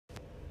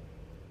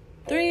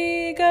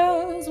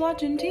girls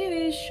watching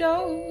TV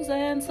shows,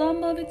 and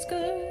some of it's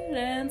good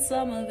and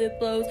some of it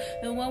blows.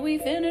 And when we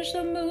finish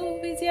the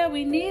movies, yeah,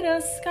 we need a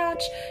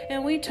scotch,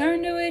 and we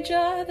turn to each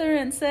other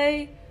and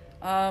say,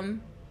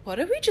 what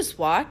did we just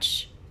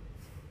watch?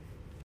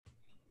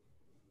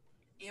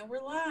 And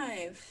we're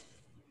live.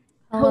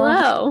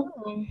 Hello.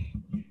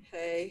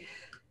 Hey.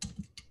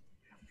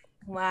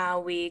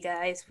 Wow,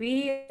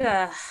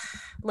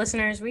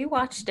 listeners, we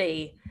watched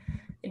a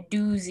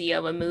doozy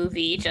of a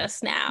movie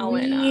just now.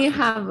 We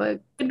have a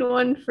good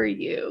one for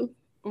you.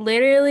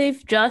 Literally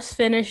just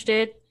finished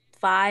it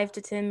 5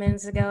 to 10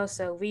 minutes ago,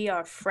 so we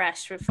are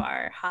fresh with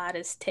our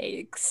hottest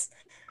takes.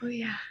 Oh,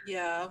 yeah.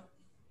 Yeah.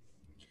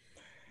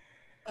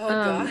 Oh,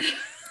 God.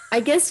 I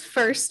guess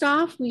first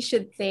off, we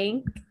should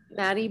thank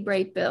Maddie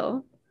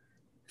Brightbill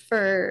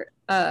for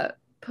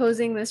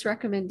posing this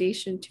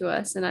recommendation to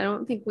us, and I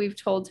don't think we've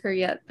told her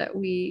yet that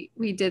we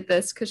did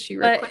this because she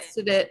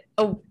requested it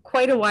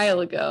quite a while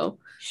ago.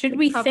 Should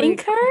we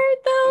thank her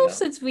though,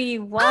 since we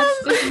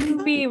watched this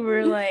movie?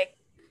 We're like,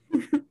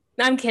 no,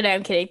 I'm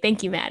kidding.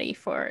 Thank you, Maddie,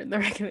 for the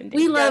recommendation.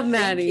 We love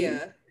Maddie.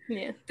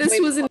 Yeah.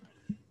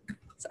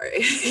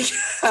 Sorry.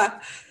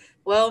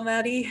 Well,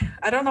 Maddie,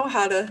 I don't know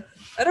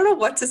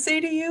what to say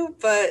to you,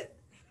 but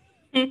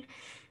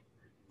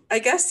I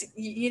guess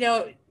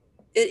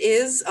it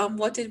is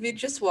what did we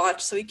just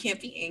watch, so we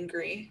can't be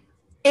angry.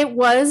 It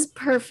was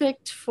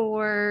perfect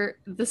for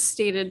the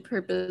stated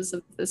purpose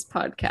of this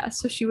podcast,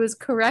 so she was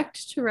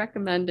correct to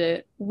recommend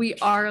it. We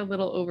are a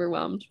little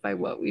overwhelmed by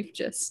what we've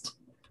just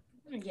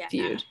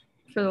viewed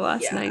for the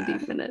last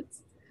 90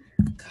 minutes.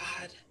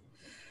 God.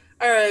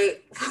 All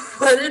right,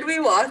 what did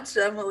we watch,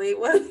 Emily?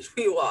 What did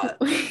we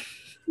watch?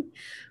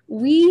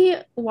 We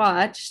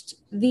watched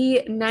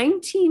the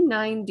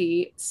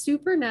 1990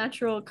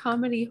 supernatural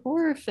comedy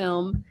horror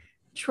film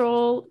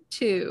Troll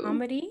 2.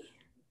 Comedy?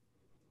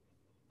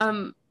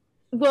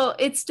 Well,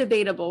 it's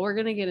debatable. We're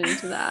gonna get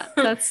into that.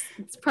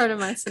 It's part of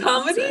my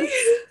synopsis.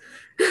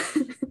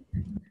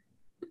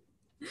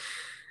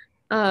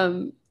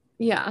 Comedy?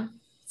 Yeah.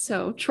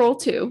 So Troll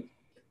 2.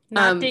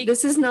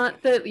 This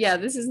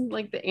isn't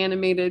like the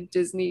animated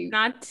Disney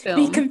not to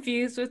film. Be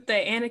confused with the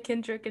Anna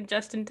Kendrick and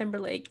Justin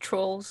Timberlake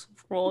Trolls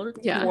World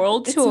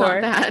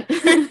Tour. Not that.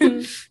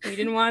 We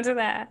didn't want to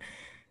that.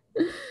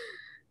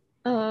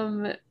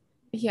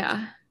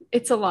 Yeah,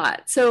 it's a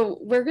lot. So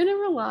we're gonna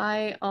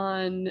rely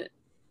on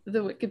the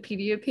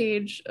Wikipedia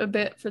page a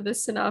bit for the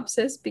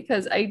synopsis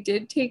because I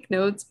did take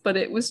notes, but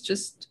it was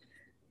just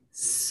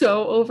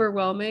so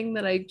overwhelming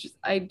that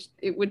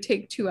it would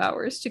take 2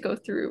 hours to go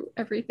through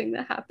everything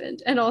that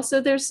happened. And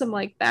also there's some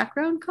like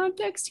background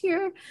context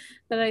here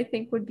that I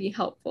think would be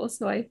helpful.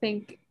 So I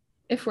think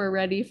if we're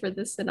ready for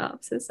the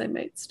synopsis, I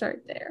might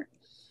start there.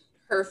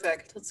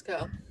 Perfect. Let's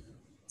go.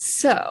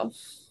 So,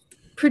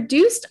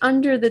 produced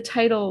under the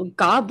title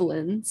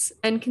Goblins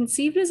and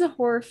conceived as a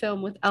horror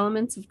film with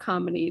elements of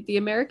comedy, the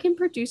American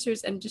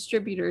producers and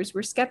distributors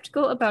were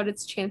skeptical about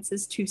its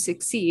chances to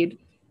succeed,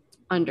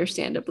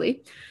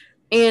 understandably,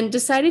 and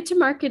decided to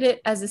market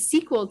it as a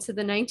sequel to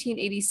the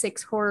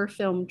 1986 horror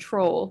film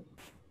Troll.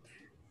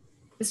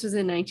 This was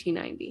in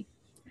 1990.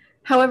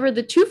 However,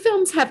 the two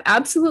films have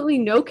absolutely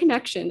no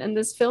connection, and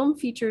this film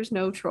features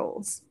no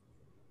trolls.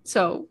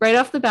 So, right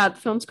off the bat,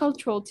 the film's called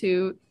Troll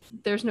 2.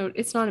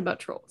 It's not about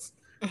trolls.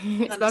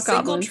 It's about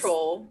goblins.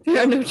 Troll.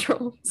 There are no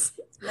trolls.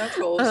 No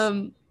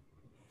trolls.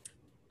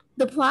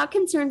 The plot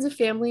concerns a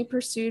family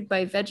pursued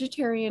by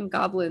vegetarian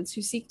goblins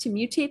who seek to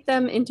mutate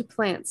them into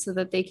plants so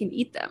that they can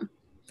eat them.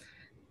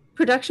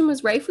 Production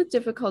was rife with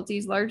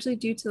difficulties, largely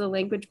due to the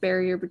language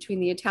barrier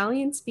between the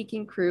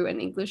Italian-speaking crew and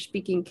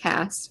English-speaking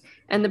cast,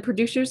 and the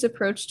producers'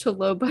 approach to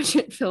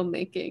low-budget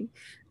filmmaking.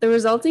 The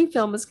resulting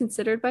film was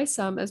considered by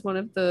some as one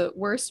of the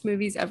worst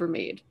movies ever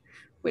made,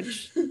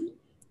 which,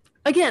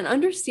 again,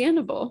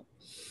 understandable.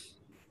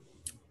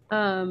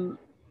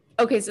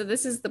 Okay, so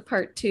this is the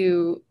part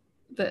two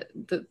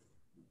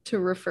to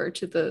refer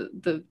to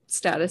the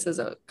status as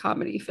a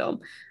comedy film.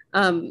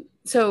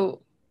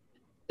 So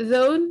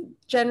though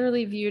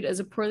generally viewed as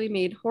a poorly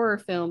made horror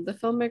film, the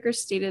filmmakers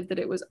stated that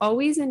it was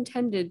always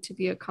intended to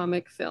be a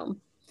comic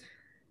film.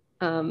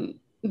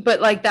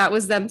 But like that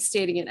was them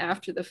stating it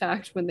after the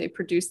fact when they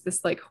produced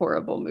this like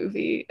horrible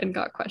movie and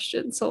got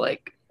questioned. So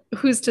like,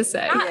 who's to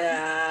say?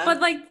 Yeah. But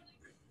like,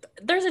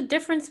 there's a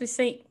difference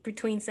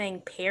between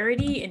saying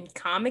parody and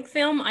comic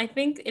film. I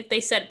think if they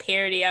said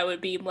parody, I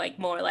would be like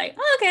more like,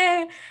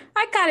 okay,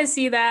 I gotta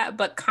see that.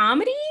 But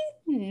comedy?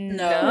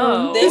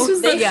 No. They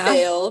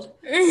failed.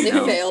 They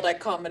failed at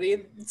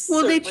comedy.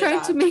 Well, they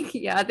tried to make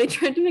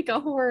a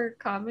horror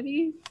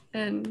comedy,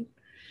 and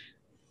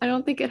I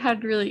don't think it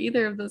had really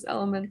either of those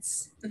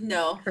elements.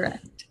 No.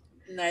 Correct.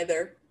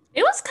 Neither.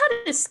 It was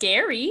kind of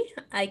scary,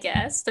 I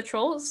guess. The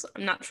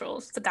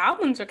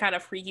goblins are kind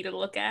of freaky to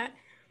look at.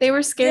 They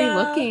were scary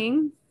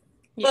looking.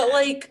 But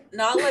like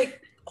not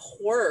like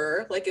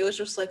horror. Like it was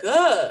just like,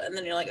 and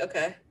then you're like,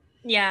 okay.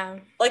 Yeah.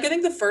 Like I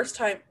think the first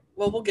time,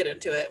 well, we'll get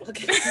into it.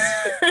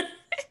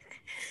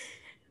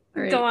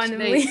 All right, go on,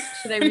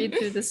 should I read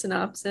through the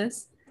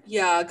synopsis?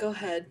 Yeah, go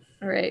ahead.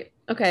 All right.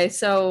 Okay,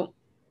 so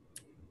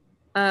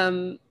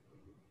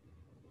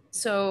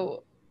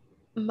So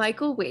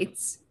Michael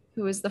Waits,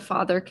 who is the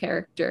father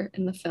character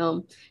in the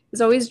film,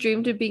 has always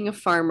dreamed of being a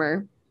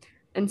farmer.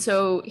 And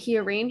so he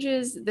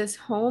arranges this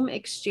home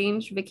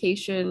exchange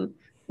vacation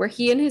where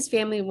he and his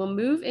family will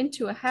move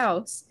into a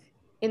house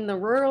in the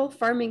rural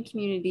farming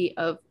community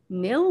of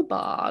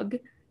Nilbog,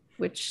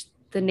 which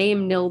the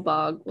name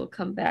Nilbog will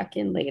come back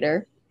in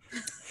later,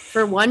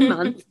 for 1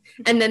 month.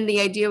 And then the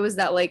idea was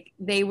that like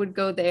they would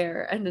go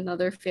there and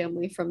another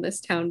family from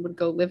this town would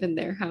go live in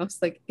their house,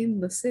 like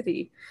in the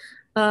city.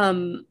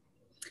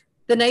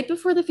 The night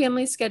before the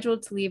family is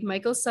scheduled to leave,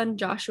 Michael's son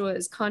Joshua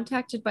is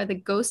contacted by the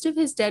ghost of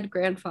his dead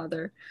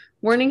grandfather,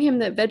 warning him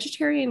that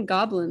vegetarian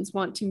goblins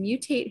want to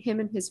mutate him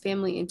and his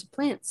family into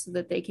plants so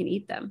that they can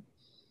eat them.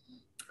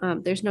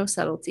 There's no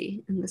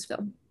subtlety in this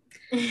film.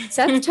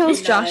 Seth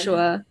tells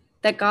Joshua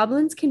that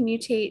goblins can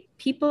mutate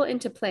people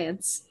into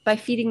plants by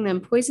feeding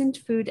them poisoned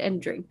food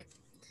and drink.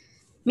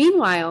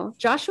 Meanwhile,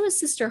 Joshua's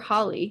sister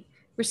Holly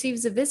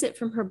receives a visit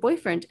from her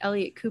boyfriend,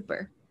 Elliot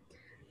Cooper.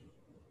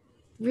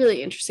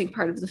 Really interesting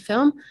part of the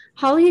film.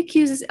 Holly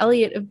accuses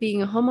Elliot of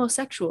being a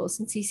homosexual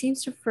since he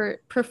seems to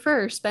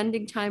prefer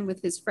spending time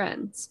with his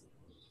friends.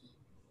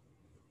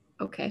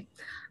 Okay.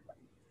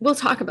 We'll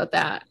talk about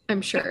that,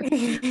 I'm sure.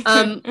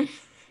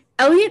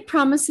 Elliot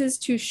promises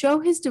to show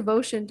his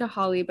devotion to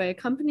Holly by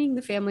accompanying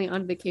the family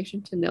on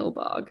vacation to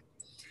Nilbog.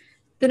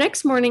 The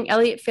next morning,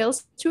 Elliot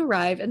fails to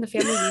arrive and the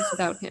family leaves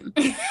without him.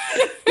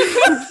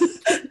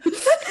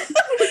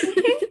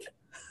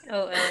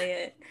 Oh,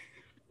 Elliot.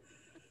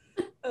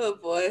 Oh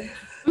boy.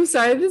 I'm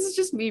sorry, this is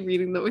just me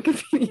reading the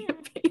Wikipedia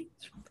page.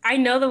 I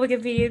know the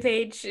Wikipedia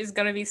page is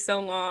going to be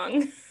so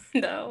long,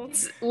 though.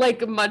 It's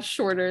like much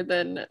shorter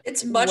than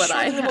It's much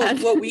shorter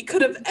than what we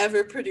could have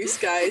ever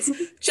produced, guys.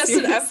 Just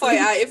an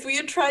FYI, if we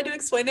had tried to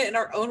explain it in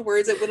our own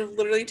words, it would have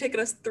literally taken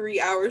us 3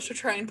 hours to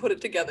try and put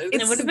it together.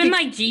 It would have been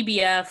like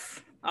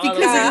GBF.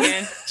 Because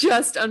it's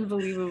just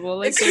unbelievable.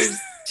 Like there's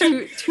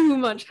too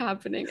much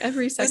happening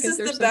every second. This is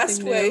there's the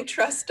best new. way.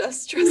 Trust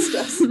us. Trust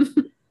us.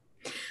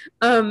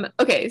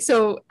 Okay,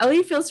 so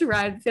Elliot fails to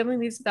ride. The family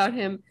leaves without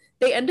him.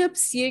 They end up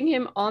seeing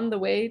him on the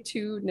way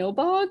to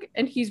Nilbog,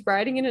 and he's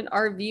riding in an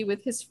RV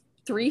with his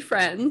 3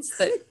 friends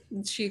that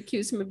she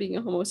accused him of being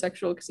a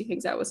homosexual because he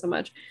hangs out with so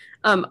much.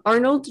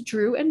 Arnold,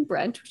 Drew, and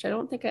Brent, which I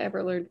don't think I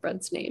ever learned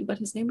Brent's name, but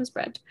his name was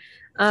Brent.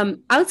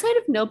 Outside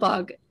of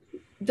Nilbog,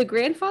 the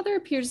grandfather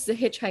appears as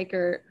a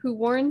hitchhiker who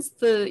warns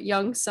the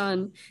young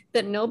son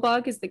that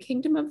Nilbog is the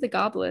kingdom of the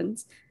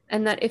goblins,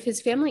 and that if his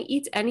family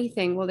eats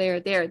anything while they are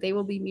there, they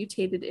will be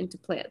mutated into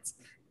plants.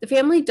 The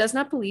family does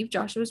not believe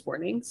Joshua's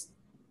warnings,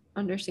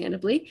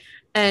 understandably,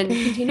 and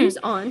continues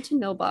on to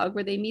Nilbog,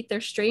 where they meet their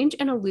strange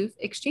and aloof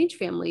exchange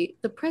family,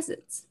 the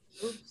Presents.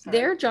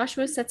 There,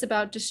 Joshua sets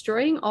about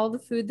destroying all the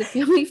food the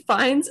family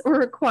finds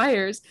or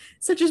acquires,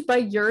 such as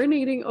by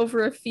urinating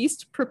over a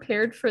feast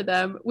prepared for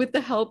them with the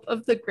help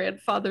of the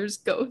grandfather's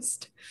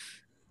ghost.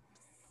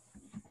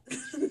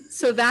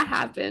 So that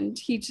happened.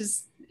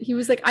 He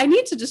was like, I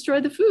need to destroy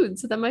the food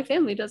so that my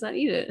family does not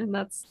eat it. And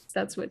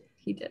that's what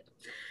he did.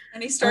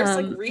 And he starts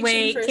like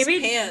reaching for his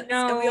pants.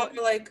 No. And we all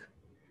were like,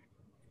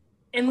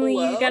 Emily,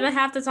 hello? you're gonna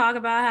have to talk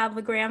about how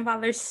the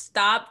grandfather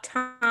stopped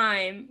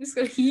time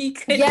so he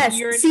could. Yes,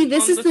 see,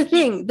 this is the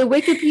thing. The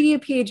Wikipedia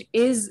page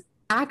is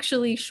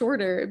actually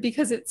shorter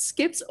because it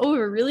skips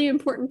over really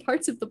important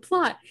parts of the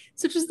plot,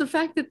 such as the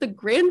fact that the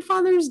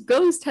grandfather's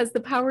ghost has the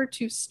power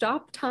to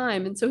stop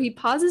time. And so he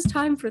pauses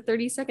time for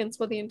 30 seconds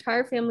while the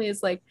entire family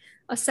is like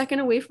a second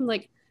away from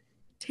like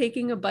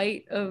taking a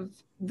bite of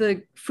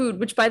the food,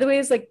 which by the way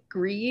is like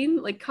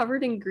green, like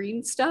covered in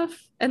green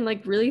stuff and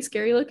like really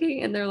scary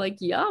looking, and they're like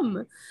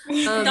yum.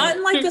 Not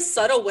in like a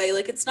subtle way,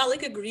 like it's not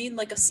like a green,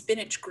 like a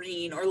spinach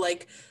green or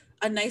like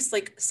a nice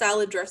like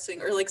salad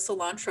dressing or like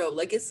cilantro,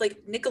 like it's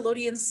like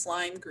Nickelodeon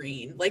slime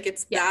green, like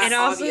it's that it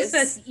also obvious.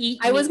 says eat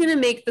I me. was gonna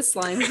make the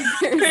slime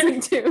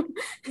comparison too.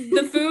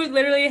 The food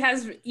literally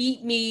has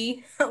eat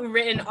me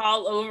written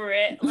all over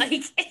it,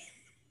 like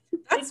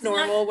that's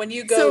normal when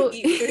you go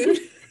eat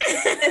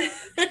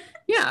food.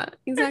 Yeah,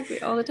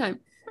 exactly, all the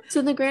time.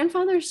 So the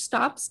grandfather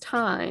stops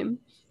time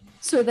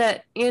so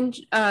that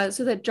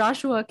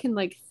Joshua can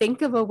like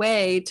think of a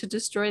way to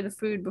destroy the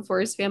food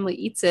before his family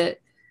eats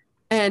it.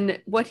 And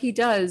what he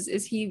does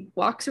is he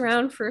walks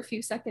around for a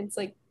few seconds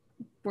like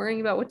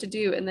worrying about what to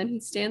do, and then he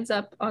stands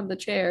up on the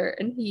chair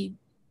and he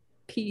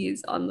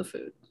pees on the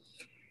food.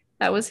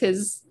 That was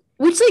his,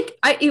 which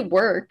like it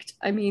worked.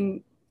 I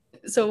mean,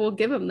 so we'll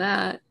give him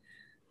that.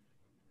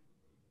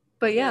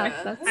 But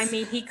yeah. I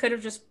mean, he could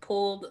have just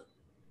pulled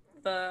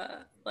the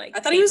like. I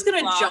thought he was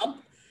gonna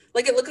jump.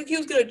 Like it looked like he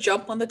was gonna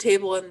jump on the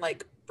table and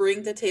like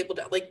bring the table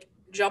down, like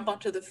jump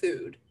onto the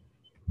food.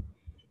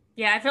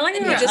 Yeah, I feel like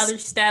there were other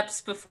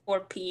steps before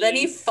pee. Then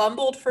he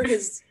fumbled for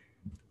his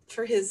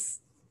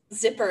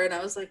zipper, and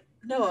I was like,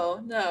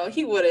 no,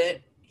 he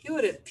wouldn't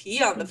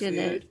pee on the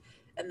food.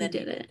 And then he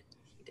did it.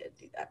 He did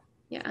do that.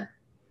 Yeah.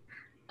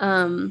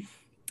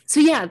 So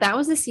yeah, that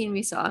was the scene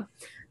we saw.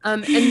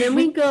 And then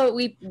we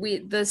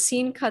the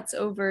scene cuts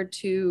over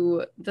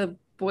to the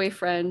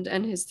boyfriend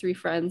and his 3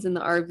 friends in the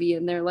RV,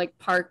 and they're like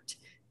parked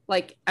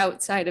like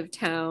outside of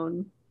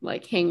town,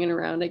 like hanging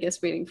around, I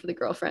guess, waiting for the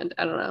girlfriend.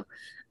 I don't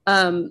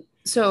know.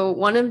 So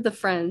one of the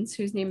friends,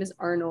 whose name is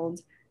Arnold,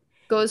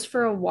 goes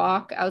for a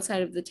walk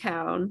outside of the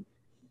town,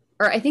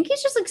 or I think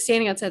he's just like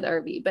standing outside the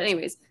RV. But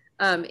anyways,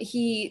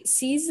 he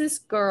sees this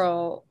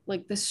girl,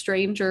 like the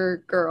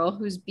stranger girl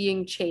who's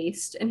being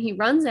chased, and he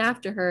runs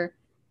after her,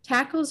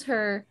 tackles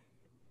her,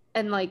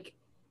 and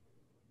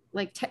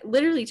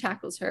literally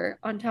tackles her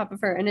on top of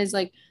her, and is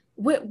like,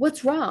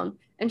 what's wrong?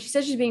 And she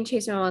says she's being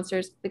chased by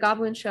monsters. The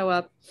goblins show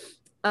up.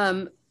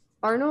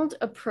 Arnold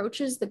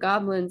approaches the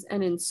goblins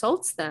and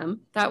insults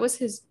them. That was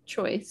his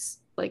choice,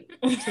 like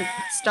to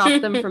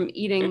stop them from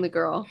eating the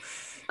girl.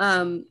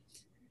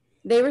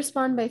 They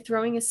respond by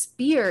throwing a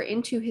spear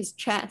into his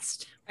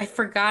chest. I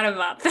forgot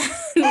about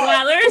that.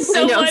 Wow, there's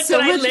so much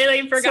that I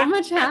literally forgot. So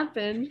much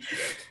happened.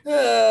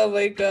 Oh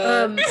my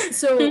god.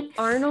 So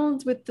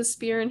Arnold, with the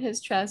spear in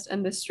his chest,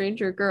 and the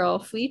stranger girl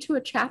flee to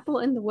a chapel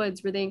in the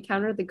woods where they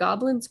encounter the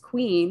goblin's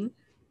queen.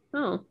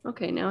 Oh,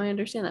 okay, now I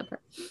understand that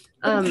part.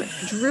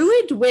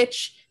 Druid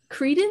witch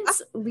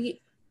Credence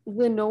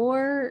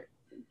Lenore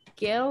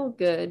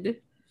Galegood,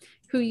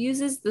 who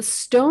uses the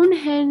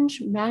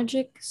Stonehenge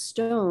magic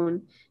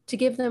stone to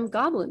give the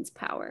goblins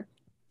power.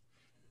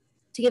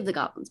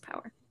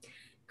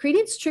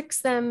 Credence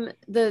tricks them,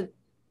 the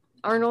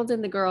Arnold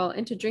and the girl,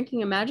 into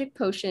drinking a magic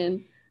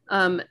potion.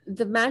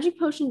 The magic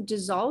potion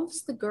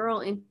dissolves the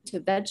girl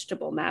into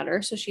vegetable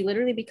matter, so she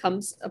literally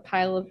becomes a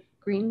pile of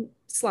green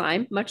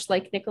slime, much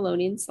like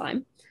Nickelodeon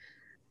slime.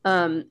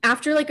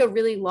 After like a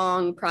really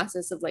long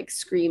process of like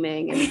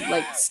screaming and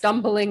like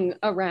stumbling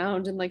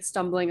around and like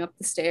stumbling up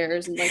the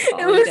stairs and like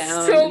falling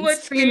down, so and much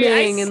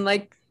screaming and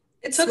like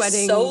it took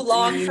sweating so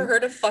long for her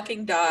to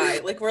fucking die.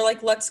 Like, we're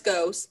like, let's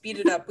go, speed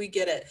it up, we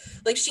get it.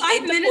 Like, she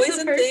ate the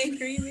poison thing.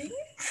 Screaming.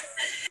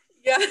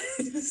 Yeah,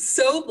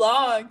 so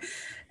long.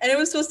 And it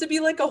was supposed to be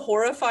like a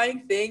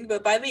horrifying thing,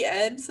 but by the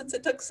end, since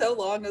it took so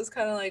long, it was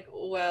kind of like,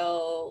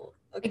 well,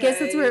 okay. I guess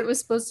that's where it was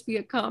supposed to be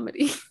a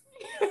comedy.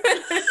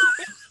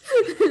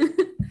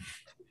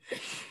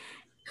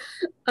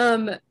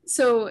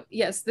 So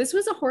yes, this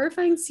was a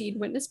horrifying scene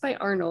witnessed by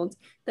Arnold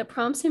that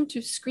prompts him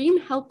to scream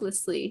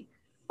helplessly,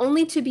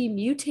 only to be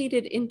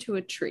mutated into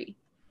a tree.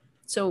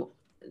 So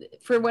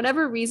for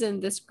whatever reason,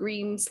 this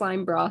green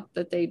slime broth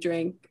that they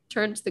drank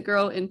turned the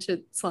girl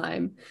into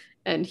slime,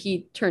 and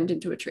he turned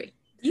into a tree.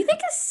 Do you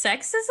think it's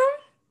sexism?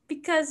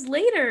 Because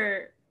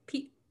later,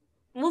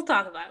 we'll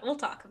talk about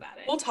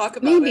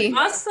it. Maybe.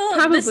 Also,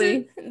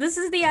 probably. This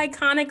is the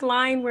iconic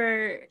line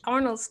where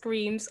Arnold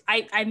screams.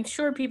 I'm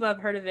sure people have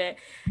heard of it.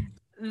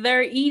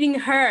 They're eating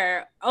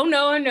her. Oh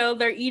no,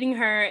 they're eating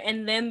her,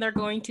 and then they're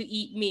going to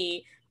eat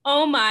me.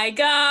 Oh my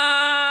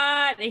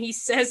god! And he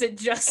says it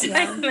just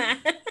like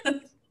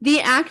that.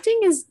 The acting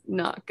is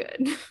not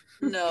good.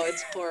 No,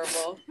 it's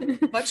horrible.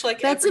 Much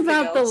like that's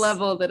about else. The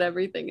level that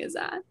everything is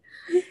at.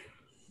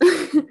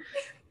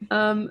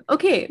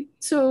 Okay,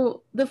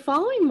 so the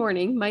following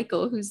morning,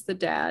 Michael, who's the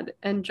dad,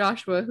 and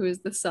Joshua, who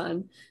is the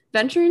son,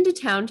 venture into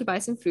town to buy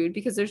some food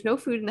because there's no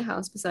food in the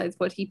house besides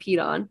what he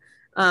peed on,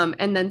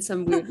 and then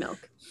some weird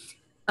milk.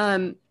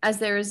 As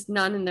there is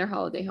none in their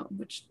holiday home,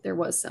 which there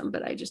was some,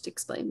 but I just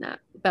explained that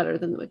better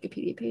than the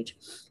Wikipedia page.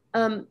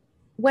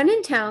 When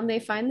in town, they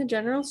find the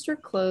general store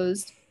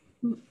closed.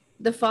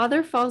 The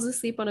father falls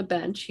asleep on a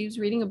bench. He was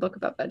reading a book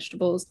about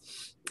vegetables.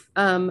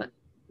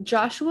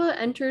 Joshua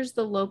enters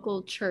the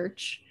local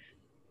church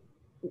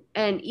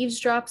and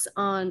eavesdrops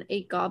on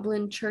a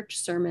goblin church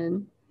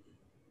sermon,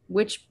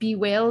 which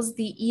bewails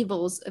the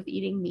evils of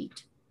eating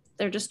meat.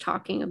 They're just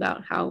talking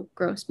about how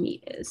gross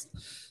meat is.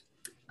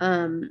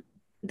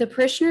 The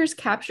parishioners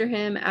capture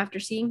him after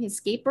seeing his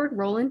skateboard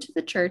roll into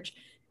the church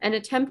and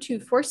attempt to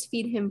force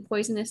feed him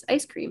poisonous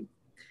ice cream.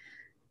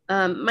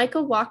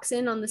 Michael walks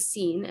in on the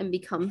scene and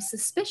becomes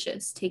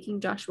suspicious,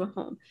 taking Joshua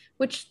home,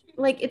 which,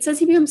 like, it says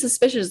he becomes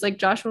suspicious. Like,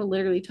 Joshua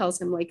literally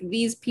tells him, like,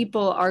 these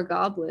people are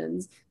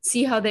goblins.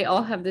 See how they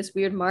all have this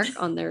weird mark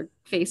on their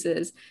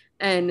faces.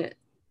 And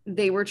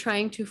they were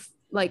trying to,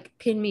 like,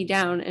 pin me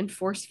down and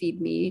force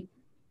feed me.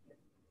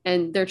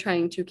 And they're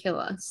trying to kill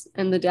us.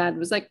 And the dad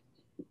was like,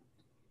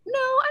 no,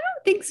 I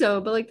don't think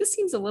so. But, like, this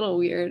seems a little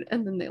weird.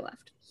 And then they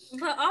left.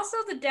 But also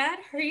the dad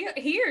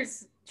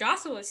hears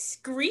Joshua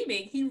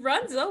screaming. He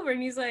runs over and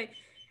he's like,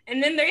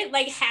 and then they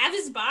like have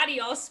his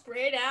body all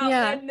spread out.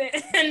 Yeah.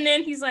 And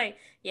then he's like,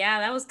 yeah,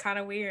 that was kind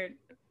of weird.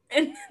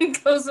 And then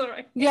goes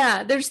around.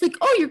 Yeah, they're just like,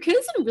 oh, your kid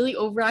has a really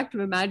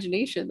overactive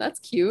imagination. That's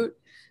cute.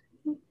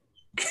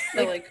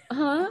 Like,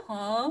 huh?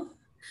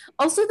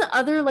 Also, the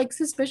other like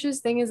suspicious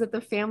thing is that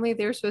the family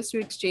they're supposed to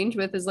exchange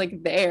with is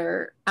like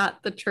there at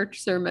the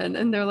church sermon,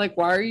 and they're like,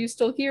 "Why are you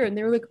still here?" And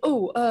they were like,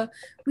 "Oh,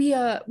 we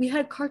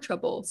had car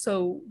trouble,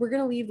 so we're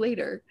gonna leave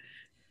later."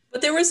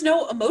 But there was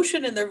no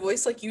emotion in their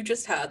voice like you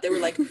just had. They were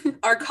like,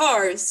 "Our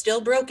car is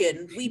still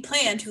broken. We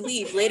plan to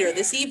leave later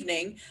this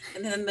evening."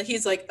 And then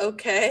he's like,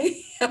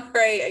 "Okay, all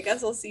right, I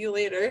guess I'll see you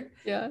later."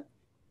 Yeah.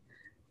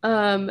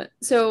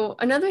 So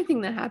another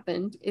thing that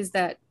happened is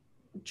that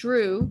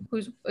Drew,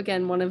 who's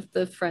again one of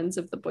the friends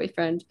of the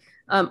boyfriend,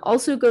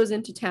 also goes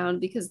into town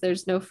because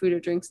there's no food or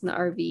drinks in the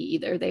RV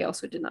either. They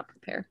also did not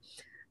prepare.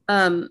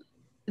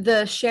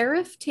 The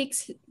sheriff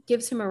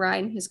gives him a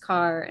ride in his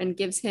car and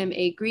gives him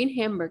a green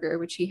hamburger,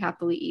 which he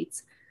happily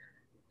eats.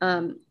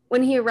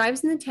 When he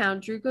arrives in the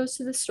town, Drew goes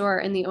to the store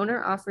and the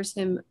owner offers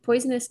him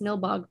poisonous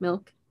nilbog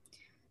milk.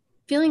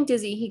 Feeling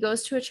dizzy, he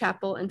goes to a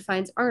chapel and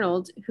finds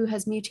Arnold, who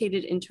has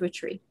mutated into a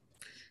tree.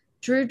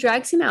 Drew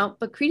drags him out,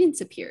 but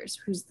Credence appears,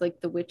 who's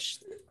like the witch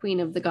queen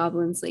of the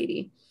goblins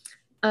lady.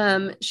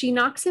 She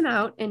knocks him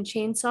out and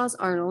chainsaws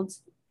Arnold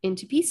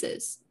into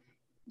pieces.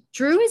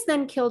 Drew is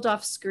then killed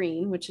off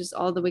screen, which is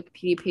all the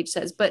Wikipedia page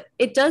says, but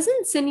it does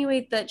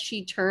insinuate that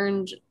she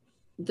turned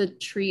the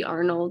tree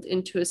Arnold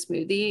into a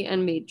smoothie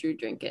and made Drew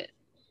drink it.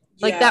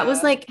 Like that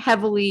was like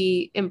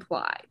heavily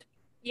implied.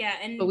 Yeah,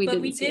 and but we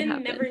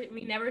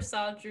never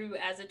saw Drew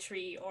as a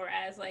tree or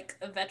as like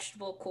a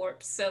vegetable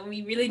corpse, so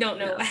we really don't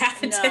know what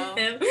happened to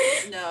him.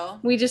 No,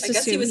 we just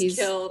assume he's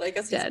killed. I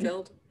guess he's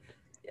killed.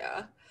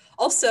 Yeah.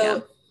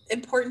 Also,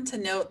 important to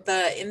note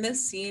that in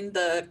this scene,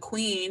 the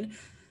queen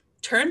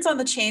turns on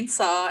the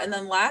chainsaw and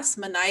then laughs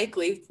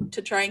maniacally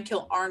to try and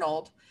kill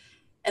Arnold,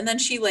 and then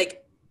she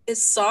like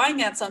is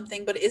sawing at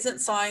something, but isn't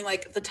sawing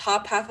like the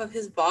top half of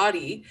his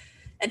body,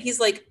 and he's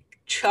like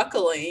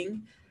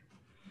chuckling,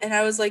 and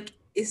I was like,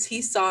 is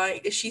she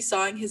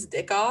sawing his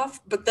dick off?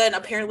 But then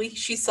apparently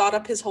she sawed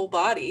up his whole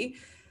body.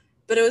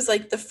 But it was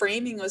like the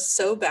framing was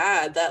so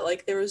bad that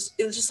like it was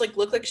just like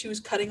looked like she was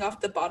cutting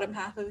off the bottom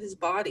half of his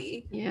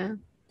body. Yeah.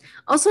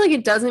 Also, like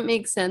it doesn't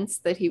make sense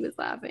that he was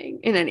laughing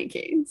in any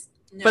case.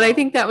 No. But I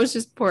think that was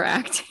just poor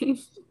acting.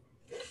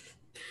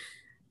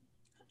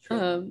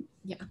 Yeah.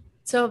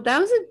 So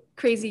that was a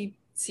crazy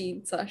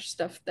scene /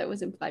 stuff that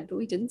was implied, but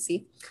we didn't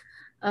see.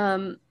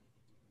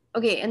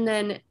 Okay, and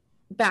then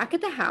back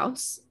at the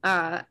house,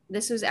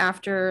 this was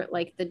after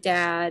like the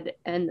dad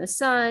and the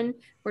son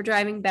were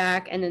driving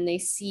back, and then they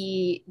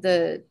see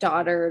the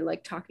daughter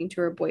like talking to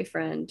her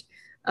boyfriend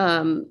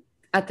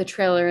at the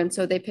trailer, and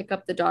so they pick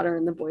up the daughter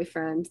and the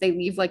boyfriend. They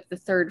leave like the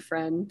third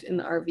friend in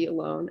the RV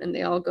alone, and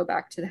they all go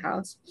back to the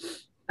house.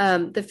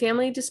 The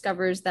family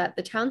discovers that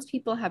the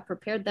townspeople have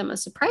prepared them a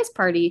surprise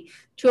party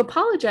to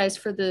apologize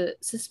for the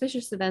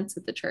suspicious events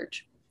at the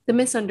church. The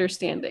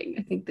misunderstanding,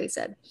 I think they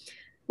said.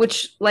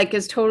 Which like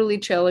is totally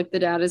chill. Like the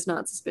dad is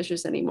not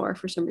suspicious anymore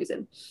for some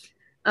reason.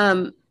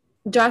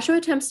 Joshua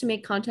attempts to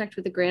make contact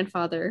with the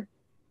grandfather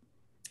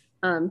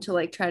to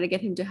like try to get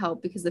him to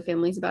help because the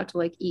family's about to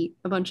like eat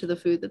a bunch of the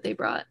food that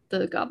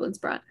the goblins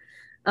brought.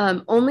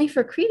 Only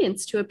for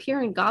Credence to appear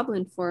in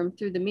goblin form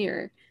through the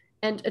mirror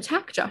and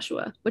attack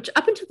Joshua, which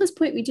up until this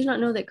point we did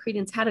not know that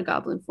Credence had a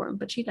goblin form,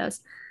 but she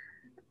does.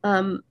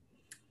 The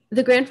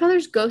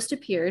grandfather's ghost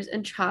appears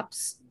and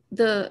chops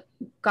the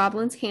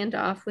goblin's hand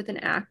off with an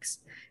axe.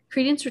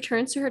 Credence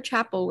returns to her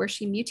chapel where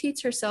she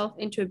mutates herself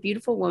into a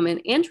beautiful woman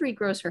and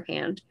regrows her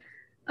hand.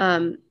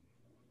 And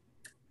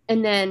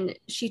then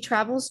she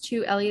travels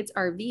to Elliot's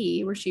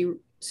RV where she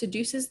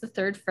seduces the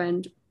third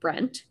friend,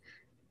 Brent,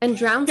 and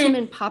drowns him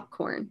in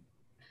popcorn.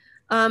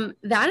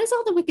 That is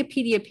all the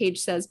Wikipedia page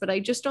says, but I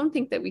just don't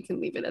think that we can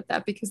leave it at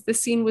that because the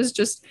scene was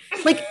just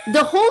like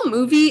the whole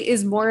movie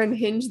is more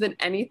unhinged than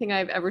anything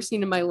I've ever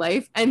seen in my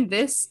life. And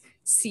this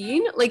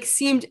scene like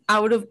seemed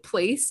out of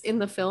place in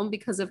the film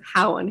because of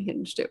how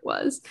unhinged it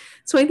was.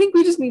 So I think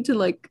we just need to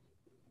like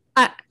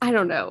I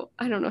don't know.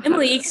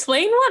 Emily,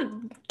 explain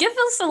give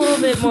us a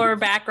little bit more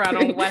background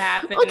on what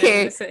happened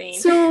in the scene.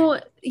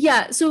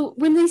 So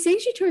when they say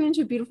she turned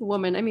into a beautiful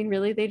woman, I mean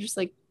really they just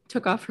like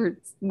took off her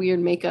weird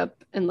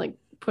makeup and like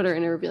put her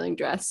in a revealing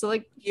dress. So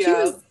like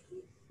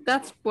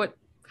that's what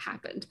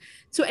happened.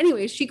 So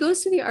anyways, she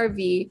goes to the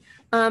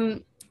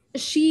RV.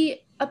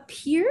 She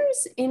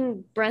appears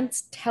in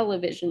Brent's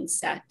television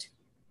set.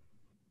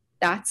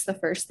 That's the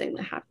first thing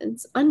that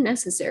happens.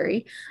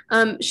 Unnecessary.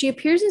 She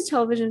appears in his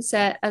television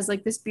set as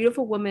like this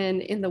beautiful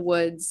woman in the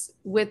woods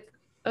with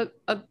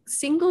a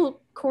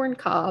single corn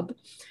cob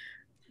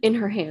in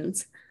her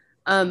hands.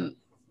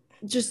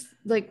 Just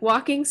like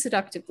walking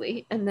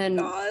seductively. And then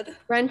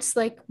Brent's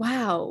like,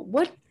 wow,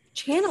 what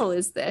channel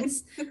is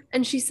this?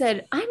 And she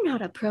said, I'm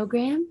not a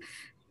program.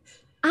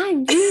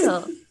 I'm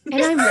real.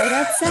 And I'm right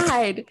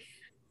outside.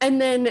 And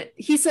then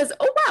he says,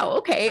 oh, wow,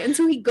 okay. And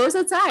so he goes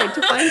outside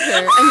to find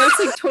her. And that's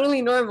like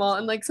totally normal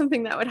and like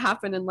something that would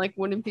happen and like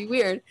wouldn't be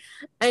weird.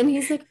 And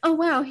he's like, oh,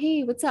 wow,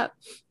 hey, what's up?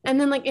 And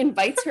then like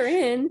invites her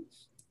in.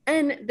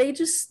 And they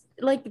just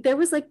like, there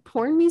was like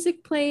porn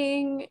music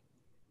playing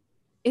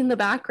in the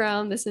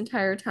background this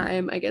entire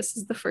time, I guess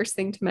is the first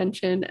thing to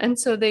mention. And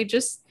so they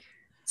just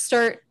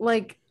start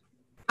like,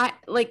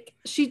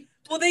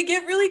 they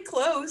get really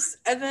close.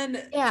 And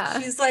then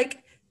she's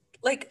like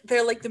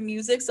they're like the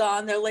music's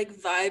on, they're like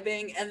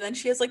vibing, and then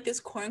she has like this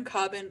corn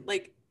cob and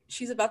like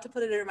she's about to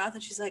put it in her mouth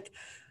and she's like,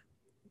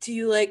 do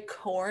you like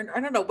corn? I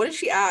don't know, what did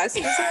she ask?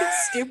 It was something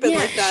stupid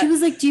like that. She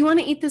was like, do you want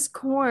to eat this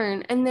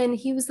corn? And then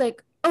he was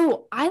like,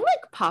 oh, I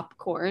like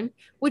popcorn,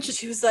 which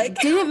she was like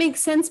didn't make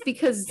sense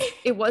because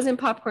it wasn't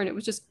popcorn, it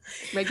was just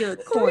regular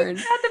corn.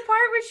 At the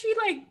part where she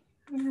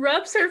like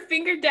rubs her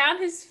finger down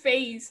his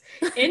face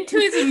into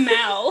his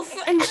mouth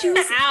And she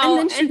was, Ow,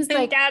 and then she was then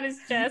like, down his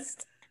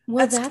chest.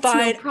 well, That's that's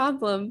fine. no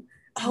problem.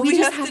 All we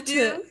just have to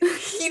do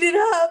heat it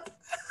up.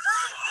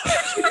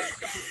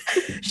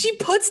 She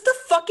puts the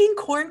fucking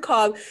corn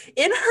cob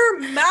in her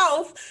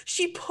mouth.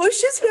 She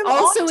pushes him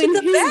Also onto in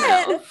the his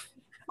bed. mouth.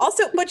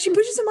 Also, but she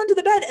pushes him onto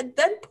the bed and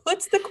then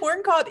puts the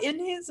corn cob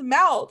in his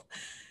mouth.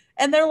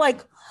 And they're like,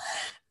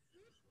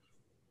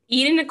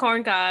 eating the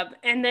corn cob,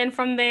 and then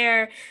from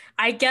there,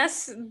 I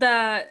guess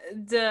the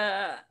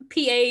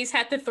PAs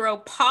had to throw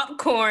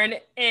popcorn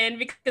in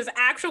because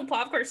actual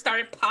popcorn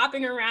started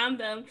popping around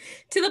them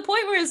to the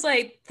point where it's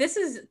like, this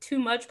is too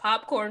much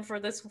popcorn for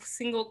this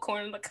single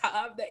corn on the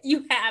cob that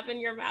you have in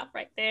your mouth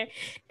right there.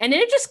 And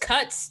then it just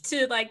cuts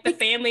to like the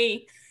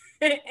family.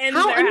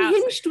 How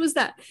unhinged was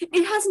that?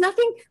 It has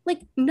nothing,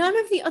 like none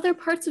of the other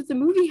parts of the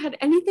movie had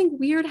anything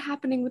weird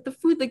happening with the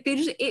food. Like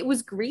it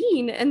was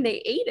green and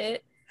they ate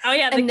it. Oh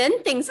yeah, and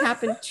then things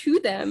happened to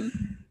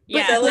them.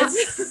 Yeah,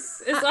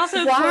 it's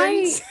also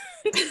important.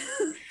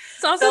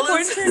 It's also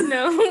important to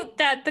note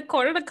that the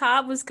corn on the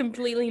cob was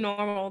completely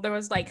normal. There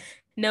was like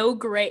no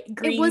green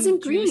it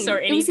wasn't juice green. or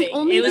anything.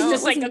 It was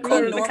just like a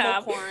corn on the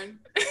cob. Corn.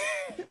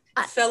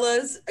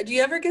 Fellas, do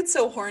you ever get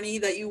so horny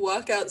that you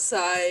walk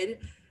outside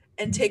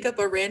and take up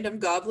a random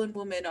goblin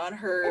woman on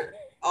her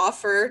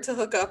offer to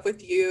hook up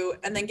with you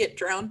and then get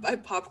drowned by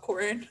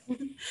popcorn?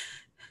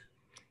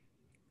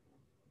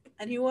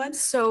 Anyone?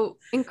 So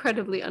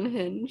incredibly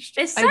unhinged.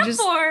 Except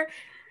for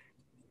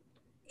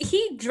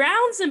he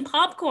drowns in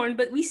popcorn,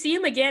 but we see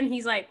him again.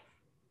 He's like,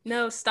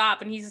 no,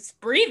 stop. And he's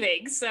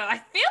breathing. So I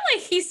feel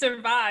like he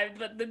survived,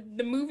 but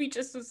the movie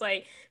just was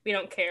like, we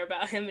don't care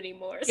about him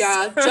anymore.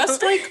 Yeah, so.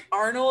 Just like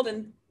Arnold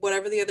and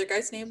whatever the other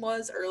guy's name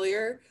was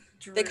earlier.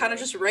 Drew. They kind of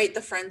just write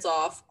the friends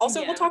off.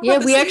 Also, we'll talk about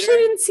this we later. Actually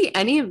didn't see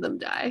any of them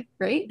die,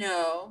 right?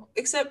 No,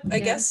 except I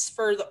guess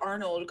for the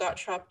Arnold got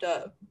chopped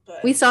up.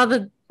 But we saw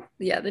the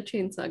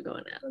chainsaw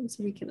going at him,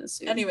 so we can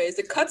assume. Anyways,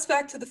 it cuts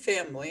back to the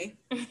family.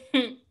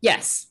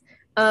 Yes.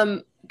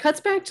 Cuts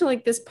back to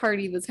like this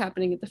party that's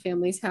happening at the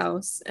family's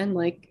house, and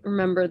like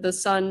remember the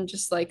son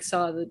just like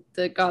saw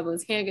the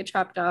goblin's hand get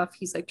chopped off.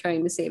 He's like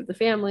trying to save the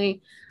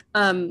family.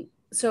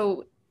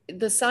 So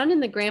the son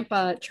and the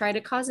grandpa try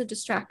to cause a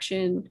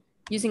distraction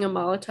using a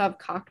Molotov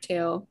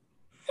cocktail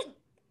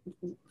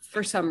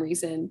for some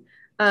reason.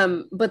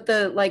 But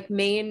the like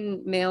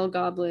main male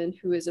goblin,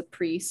 who is a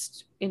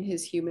priest in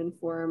his human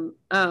form,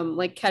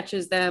 like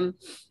catches them,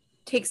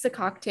 takes the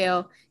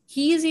cocktail.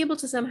 He is able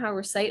to somehow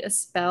recite a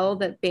spell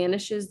that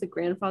banishes the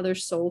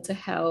grandfather's soul to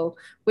hell,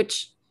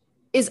 which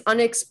is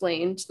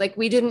unexplained. Like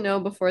we didn't know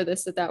before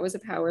this that was a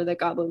power that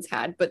goblins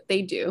had, but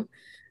they do.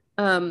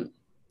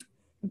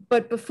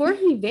 But before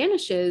he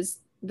vanishes,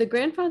 the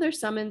grandfather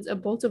summons a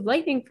bolt of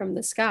lightning from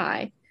the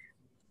sky.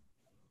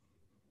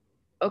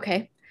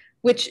 Okay,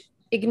 which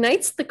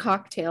ignites the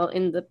cocktail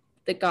in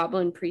the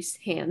goblin priest's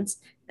hands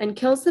and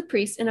kills the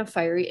priest in a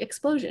fiery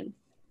explosion.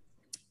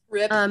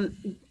 Rip.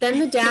 Then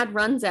the dad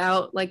runs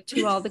out like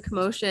to all the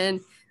commotion.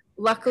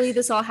 Luckily,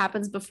 this all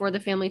happens before the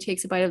family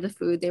takes a bite of the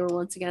food. They were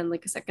once again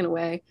like a second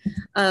away.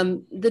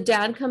 The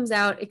dad comes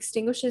out,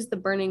 extinguishes the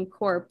burning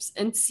corpse,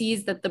 and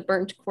sees that the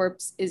burnt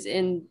corpse is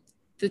in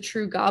the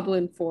true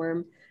goblin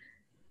form.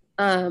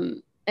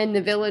 And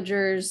the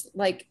villagers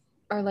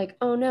are like,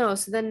 oh no.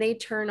 So then they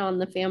turn on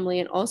the family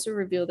and also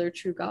reveal their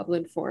true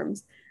goblin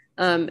forms.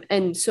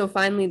 And so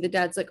finally the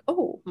dad's like,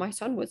 oh, my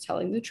son was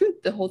telling the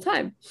truth the whole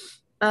time.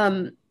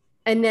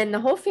 And then the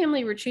whole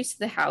family retreats to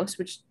the house,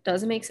 which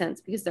doesn't make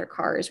sense because their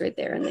car is right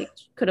there and they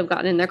could have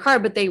gotten in their car,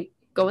 but they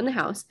go in the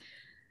house.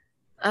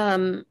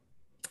 And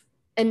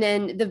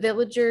then the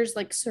villagers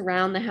like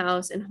surround the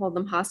house and hold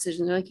them hostage.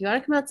 And they're like, you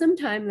gotta come out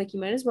sometime. Like, you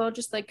might as well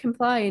just like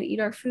comply and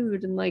eat our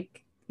food and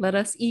like let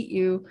us eat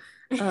you.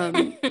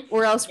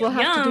 Or else we'll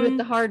have to do it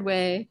the hard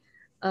way.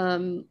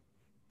 And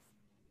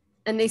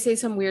they say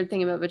some weird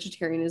thing about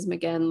vegetarianism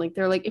again. Like,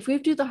 they're like, if we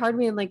have to do the hard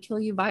way and like kill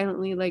you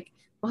violently, like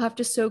we'll have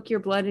to soak your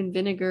blood in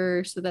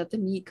vinegar so that the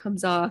meat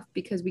comes off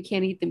because we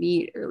can't eat the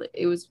meat. Or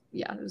it was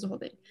a whole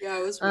thing. Yeah,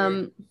 it was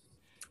weird.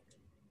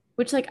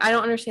 Which like I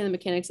don't understand the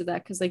mechanics of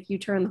that because like you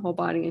turn the whole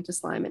body into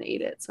slime and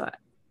ate it. So,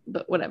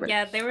 but whatever.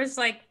 Yeah, there was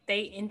like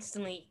they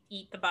instantly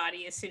eat the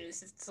body as soon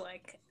as it's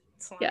like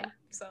slime. Yeah.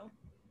 So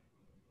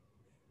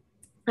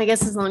I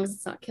guess as long as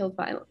it's not killed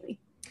violently.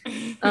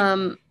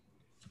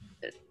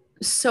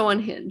 So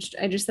unhinged.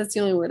 That's the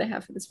only word I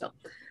have for this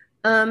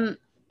film.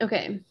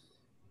 Okay.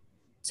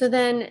 So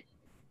then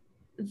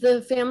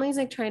the family's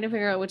like trying to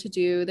figure out what to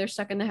do. They're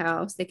stuck in the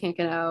house. They can't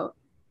get out.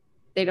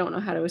 They don't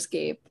know how to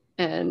escape.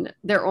 And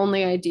their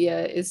only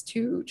idea is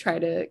to try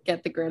to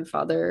get the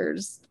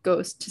grandfather's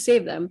ghost to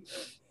save them.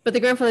 But the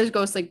grandfather's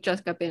ghost like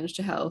just got banished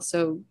to hell.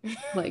 So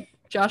like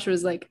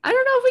Joshua's like, I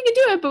don't know if we can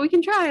do it, but we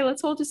can try.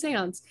 Let's hold a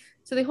seance.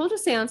 So they hold a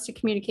seance to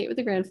communicate with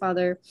the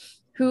grandfather,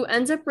 who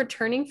ends up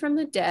returning from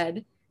the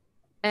dead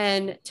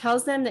and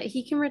tells them that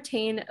he can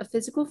retain a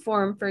physical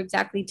form for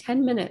exactly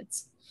 10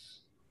 minutes.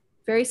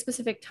 Very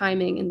specific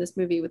timing in this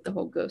movie with the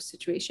whole ghost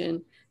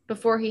situation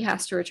before he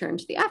has to return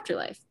to the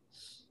afterlife.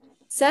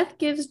 Seth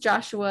gives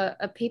Joshua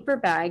a paper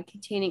bag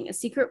containing a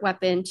secret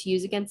weapon to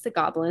use against the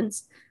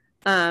goblins.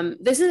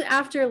 This is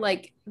after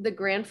like the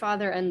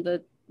grandfather and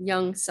the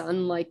young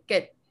son like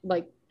get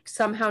like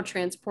somehow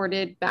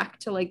transported back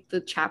to like the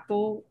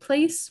chapel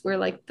place where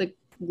like the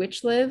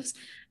witch lives,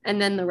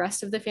 and then the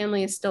rest of the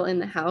family is still in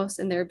the house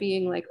and they're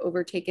being like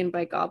overtaken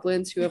by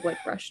goblins who have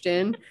like rushed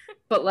in,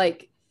 but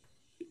like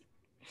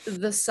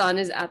the son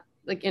is at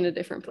like in a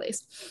different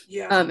place.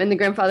 And the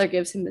grandfather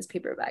gives him this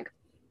paper bag.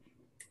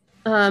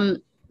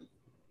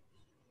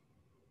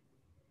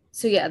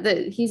 So yeah,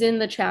 he's in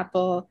the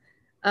chapel.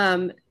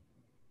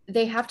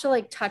 They have to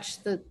like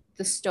touch the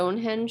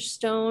Stonehenge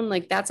stone.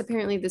 Like that's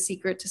apparently the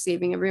secret to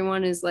saving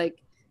everyone, is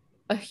like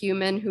a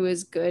human who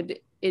is good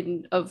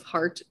of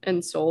heart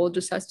and soul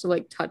just has to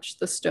like touch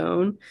the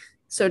stone.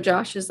 So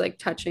Josh is like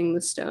touching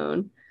the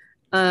stone.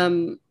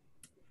 And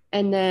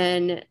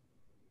then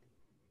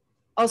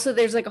also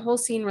there's like a whole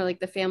scene where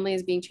like the family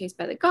is being chased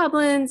by the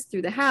goblins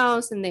through the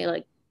house, and they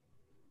like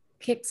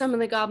kick some of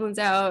the goblins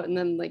out, and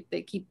then like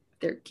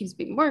there keeps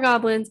being more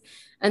goblins,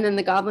 and then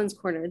the goblins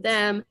corner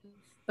them,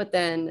 but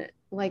then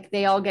like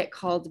they all get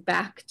called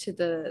back to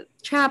the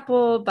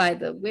chapel by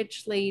the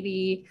witch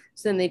lady.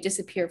 So then they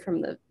disappear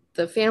from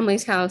the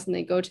family's house and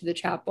they go to the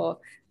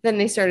chapel. Then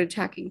they start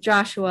attacking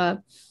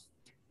Joshua,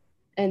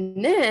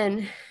 and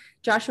then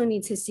Joshua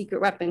needs his secret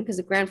weapon because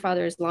the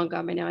grandfather is long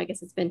gone by now. I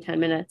guess it's been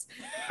 10 minutes.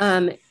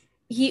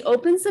 He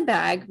opens the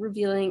bag,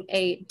 revealing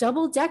a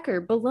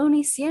double-decker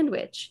bologna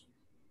sandwich.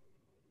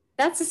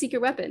 That's the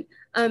secret weapon.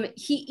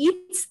 He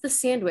eats the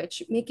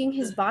sandwich, making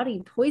his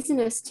body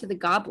poisonous to the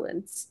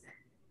goblins.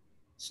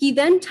 He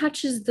then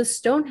touches the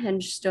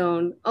Stonehenge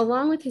stone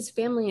along with his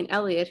family and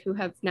Elliot, who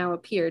have now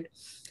appeared,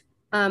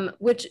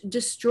 which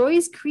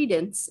destroys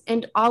Credence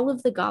and all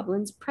of the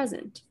goblins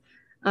present.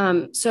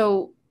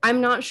 So I'm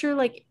not sure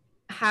like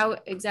how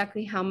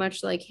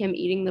much like him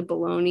eating the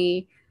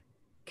bologna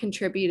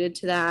contributed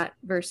to that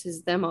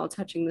versus them all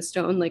touching the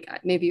stone. Like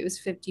maybe it was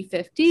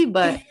 50-50,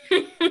 but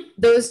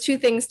those two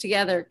things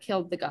together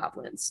killed the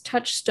goblins.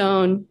 Touch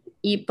stone,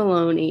 eat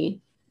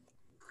bologna.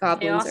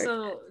 Goblins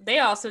they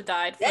also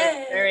died for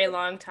a very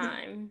long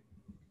time.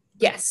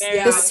 Yes,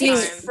 the scene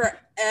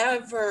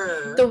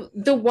forever.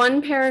 The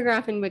one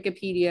paragraph in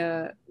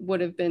Wikipedia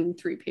would have been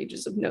 3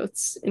 pages of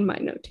notes in my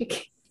note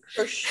taking.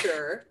 For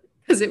sure.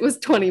 Because it was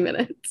 20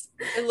 minutes.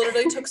 It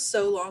literally took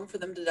so long for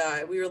them to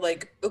die. We were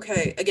like,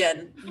 okay,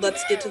 again,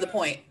 let's get to the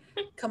point.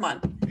 Come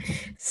on.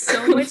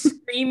 So much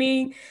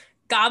screaming.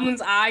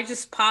 Goblin's eye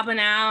just popping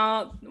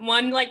out.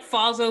 One like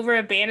falls over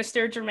a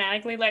banister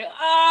dramatically, like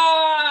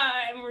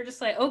and we're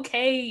just like,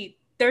 okay,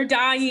 they're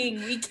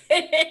dying. We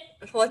get it.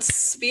 Let's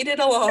speed it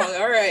along.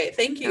 All right,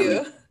 thank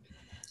you.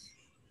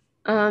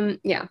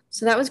 Yeah.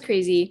 So that was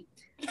crazy.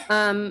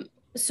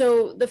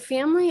 So the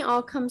family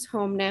all comes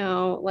home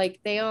now. Like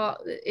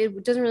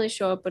it doesn't really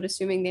show up, but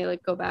assuming they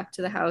like go back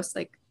to the house,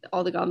 like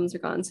all the goblins are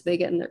gone, so they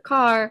get in their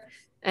car.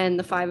 And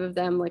the 5 of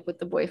them, like with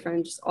the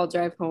boyfriend, just all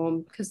drive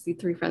home because the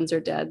 3 friends are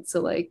dead.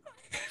 So like,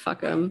 fuck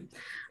them.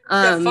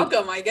 Fuck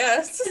them, I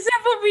guess.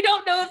 Except for we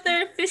don't know if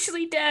they're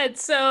officially dead.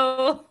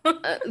 So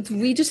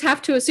we just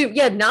have to assume.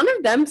 Yeah, none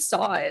of them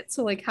saw it.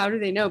 So like, how do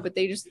they know? But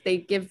they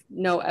give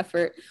no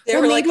effort. They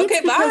were like, okay,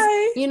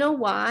 bye. You know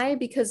why?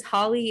 Because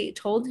Holly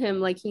told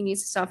him like he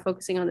needs to stop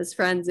focusing on his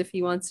friends if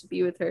he wants to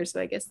be with her. So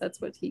I guess that's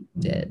what he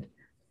did.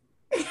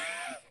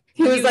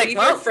 He was like,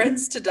 well,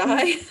 friends to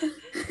die.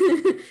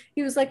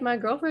 He was like, my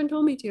girlfriend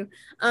told me to.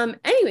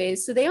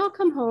 Anyways, so they all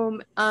come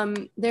home.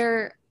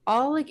 They're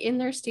all like in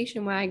their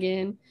station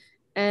wagon,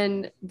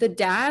 and the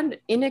dad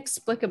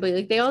inexplicably,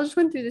 like they all just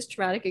went through this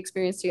traumatic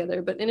experience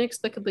together, but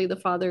inexplicably the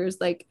father is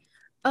like,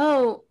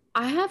 oh,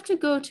 I have to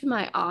go to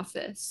my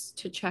office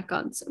to check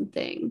on some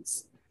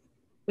things.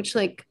 Which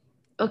like,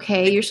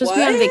 okay, like, you're supposed to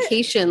be on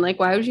vacation. Like,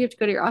 why would you have to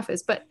go to your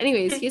office? But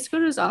anyways, he has to go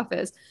to his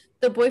office.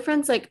 The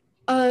boyfriend's like,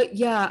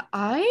 yeah,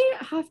 I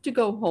have to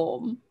go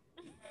home.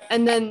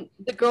 And then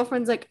the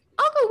girlfriend's like,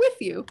 I'll go with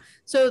you.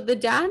 So the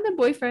dad, the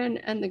boyfriend,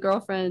 and the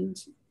girlfriend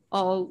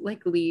all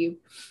like leave.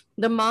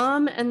 The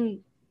mom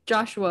and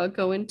Joshua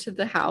go into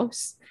the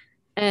house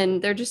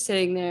and they're just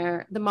sitting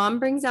there. The mom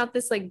brings out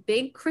this like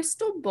big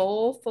crystal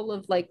bowl full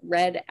of like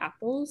red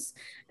apples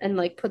and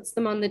like puts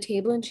them on the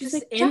table, and she's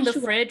just like, in the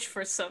fridge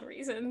for some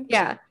reason.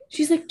 Yeah.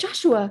 She's like,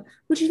 Joshua,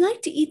 would you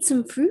like to eat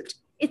some fruit?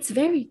 It's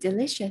very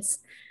delicious.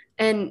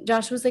 And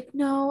Josh was like,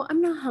 no,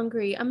 I'm not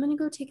hungry. I'm going to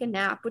go take a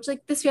nap, which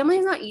like this family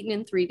has not eaten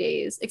in 3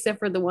 days, except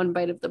for the one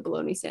bite of the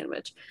bologna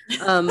sandwich.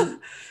 And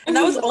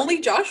that was only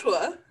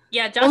Joshua.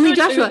 Yeah, Joshua only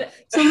Joshua.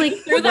 So I'm like,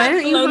 threw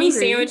that bologna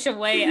sandwich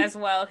away as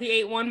well. He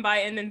ate one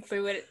bite and then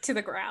threw it to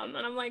the ground.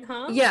 And I'm like,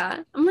 huh?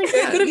 Yeah. I'm like,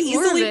 he could have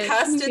easily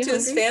passed it to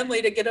his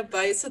family to get a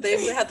bite, so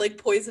they had like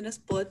poisonous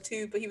blood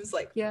too. But he was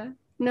like, yeah,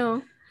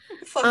 no.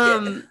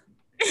 Fuck it.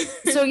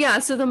 So yeah,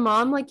 so the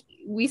mom, like,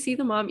 we see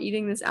the mom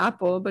eating this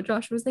apple, but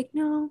Josh was like,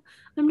 no,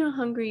 I'm not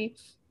hungry.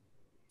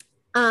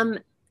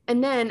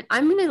 And then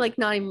I'm gonna like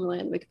not even rely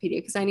on Wikipedia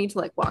because I need to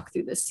like walk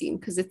through this scene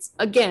because it's,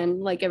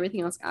 again, like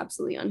everything else,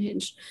 absolutely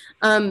unhinged.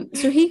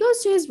 So he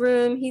goes to his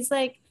room. He's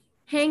like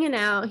hanging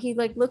out. He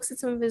like looks at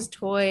some of his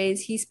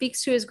toys. He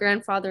speaks to his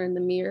grandfather in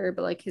the mirror,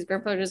 but like his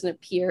grandfather doesn't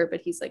appear,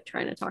 but he's like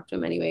trying to talk to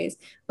him anyways,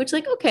 which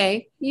like,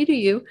 okay, you do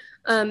you.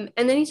 And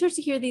then he starts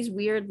to hear these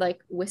weird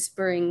like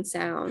whispering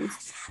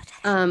sounds.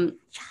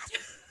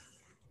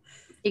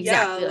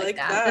 Exactly like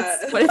that.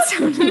 That's what it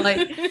sounded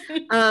like.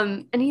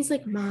 And he's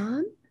like,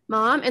 mom,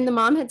 and the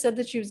mom had said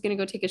that she was going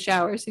to go take a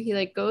shower. So he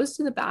like goes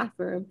to the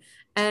bathroom,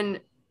 and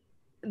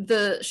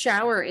the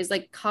shower is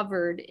like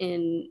covered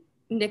in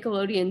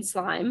Nickelodeon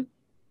slime,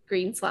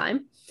 green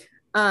slime.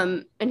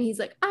 And he's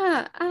like,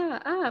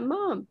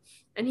 mom.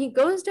 And he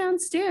goes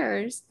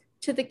downstairs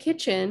to the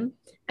kitchen,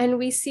 and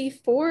we see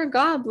 4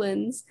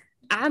 goblins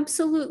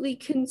absolutely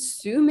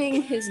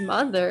consuming his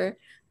mother,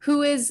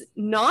 who is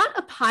not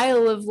a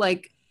pile of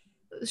like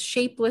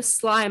shapeless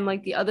slime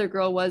like the other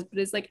girl was, but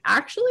is like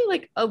actually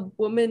like a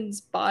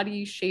woman's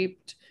body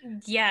shaped.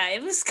 Yeah,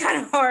 it was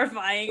kind of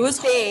horrifying. It was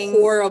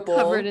horrible.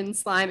 Covered in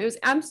slime. It was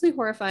absolutely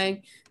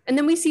horrifying. And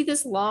then we see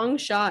this long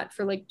shot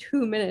for like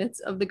 2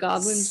 minutes of the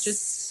goblins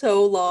just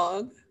so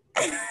long.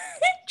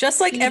 Just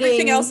like eating.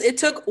 Everything else, it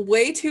took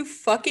way too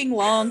fucking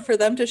long for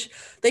them to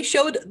they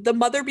showed the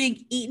mother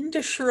being eaten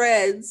to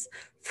shreds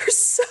for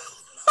so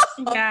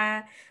long.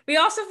 Yeah. We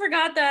also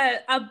forgot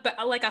that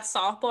like a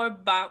softball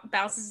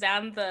bounces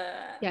down the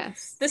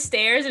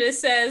stairs, and it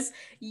says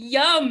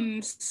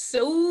 "Yum,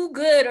 so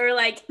good," or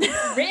like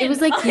it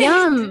was like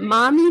 "Yum,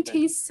 mommy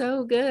tastes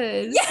so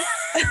good."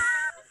 Yeah.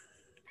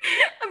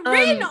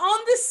 Written on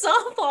the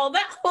softball,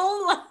 that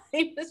whole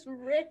line was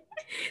written.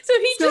 So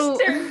he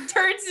just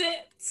turns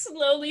it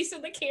slowly so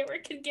the camera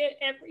can get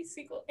every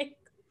single angle.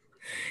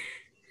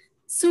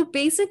 So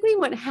basically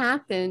what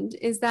happened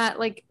is that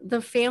like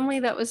the family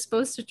that was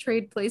supposed to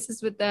trade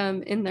places with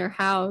them in their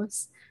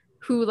house,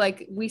 who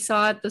like we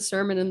saw at the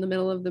sermon in the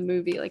middle of the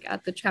movie, like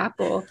at the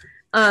chapel,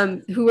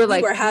 who were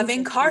like, we're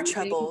having car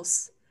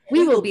troubles.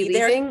 We will be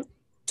leaving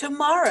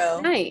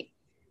tomorrow night.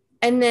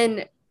 And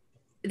then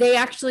they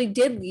actually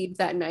did leave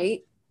that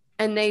night,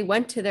 and they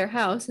went to their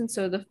house. And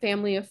so the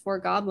family of 4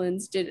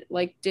 goblins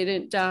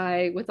didn't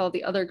die with all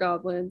the other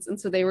goblins.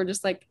 And so they were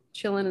just like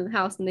chilling in the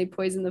house, and they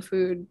poisoned the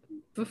food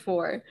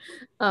before.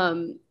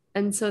 And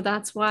so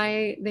that's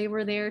why they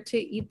were there to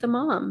eat the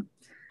mom.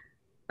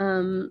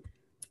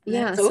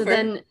 Yeah. So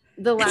then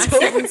the last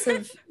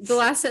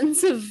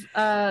sentence of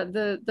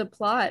the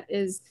plot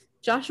is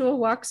Joshua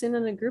walks in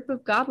on a group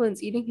of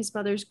goblins eating his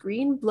mother's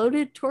green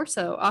bloated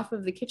torso off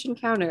of the kitchen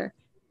counter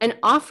and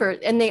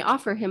they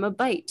offer him a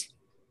bite.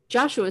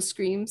 Joshua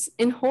screams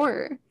in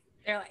horror.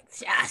 They're like,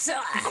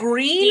 Joshua,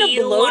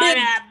 green bloated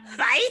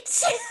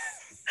bite?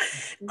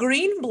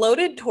 Green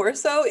bloated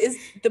torso is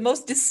the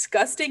most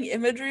disgusting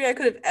imagery I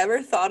could have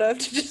ever thought of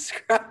to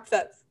describe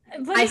that.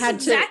 But I had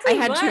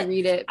to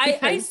read it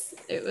because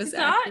it was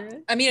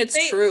accurate. I mean,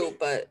 it's true,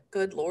 but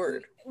good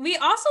Lord. We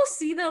also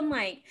see them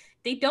like,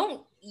 they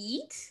don't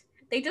eat.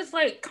 They just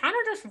like kind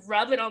of just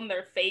rub it on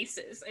their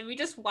faces, and we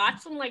just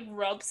watch them like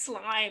rub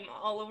slime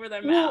all over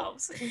their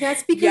mouths.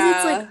 That's because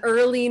it's like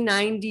early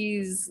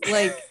 90s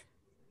like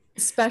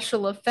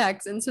special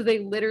effects, and so they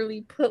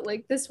literally put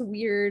like this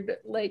weird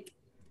like,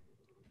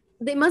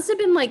 they must have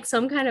been like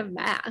some kind of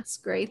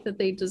mask, right, that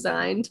they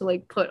designed to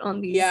like put on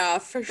these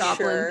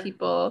goblin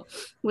people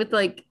with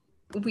like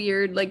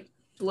weird like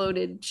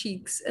bloated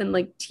cheeks and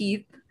like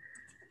teeth.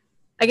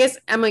 I guess,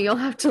 Emma, you'll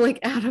have to like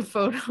add a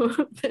photo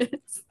of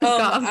this.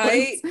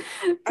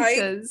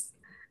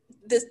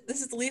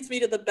 This leads me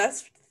to the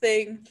best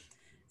thing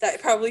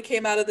that probably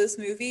came out of this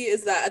movie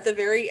is that at the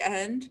very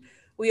end,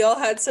 we all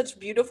had such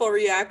beautiful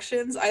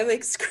reactions. I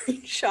like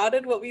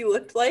screenshotted what we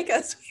looked like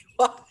as we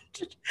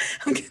watched.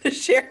 I'm gonna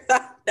share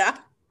that now.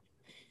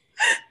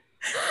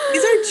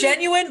 These are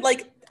genuine,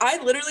 like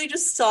I literally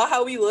just saw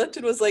how we looked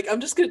and was like,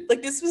 I'm just gonna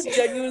like, this was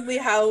genuinely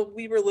how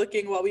we were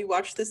looking while we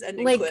watched this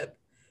ending clip.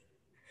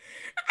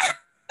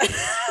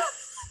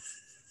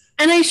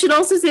 And I should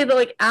also say that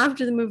like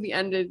after the movie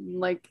ended,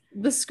 like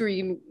the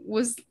screen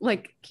was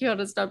like,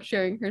 Kyoto stopped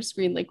sharing her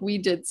screen. Like we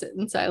did sit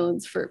in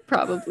silence for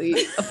probably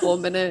a full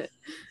minute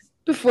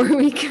before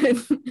we could.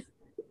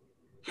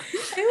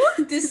 I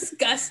look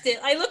disgusted.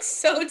 I look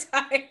so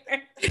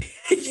tired.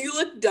 You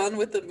look done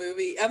with the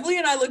movie. Emily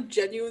and I look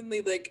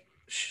genuinely like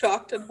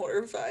shocked and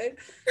horrified.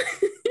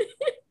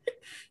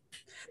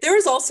 There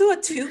was also a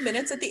 2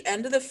 minutes at the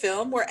end of the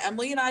film where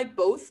Emily and I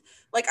both,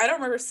 like, I don't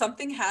remember,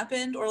 something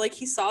happened, or like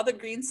he saw the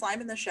green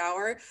slime in the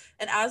shower.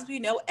 And as we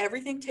know,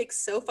 everything takes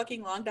so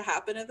fucking long to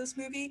happen in this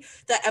movie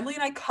that Emily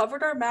and I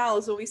covered our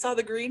mouths when we saw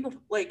the green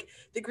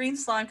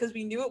slime because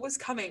we knew it was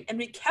coming. And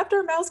we kept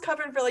our mouths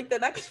covered for like the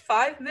next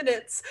 5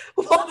 minutes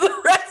while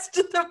the rest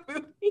of the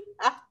movie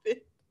happened.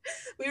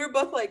 We were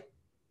both like,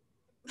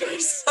 for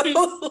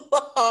so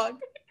long.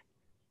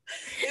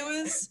 It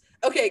was...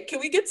 Okay, can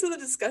we get to the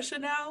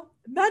discussion now?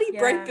 Maddie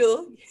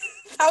Brightbill,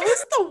 that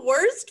was the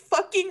worst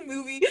fucking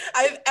movie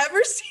I've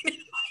ever seen in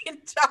my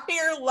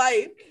entire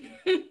life.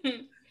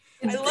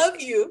 I love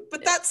you,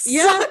 but that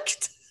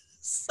sucked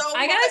so much.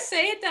 I gotta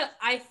say that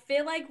I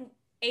feel like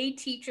A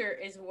Teacher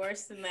is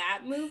worse than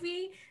that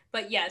movie,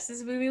 But yes,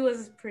 this movie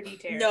was pretty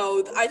terrible.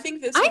 No, I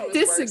think this one was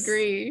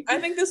disagree. worse. I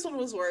think this one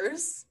was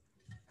worse.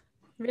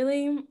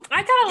 Really?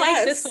 I kind of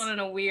like this one in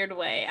a weird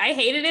way. I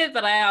hated it,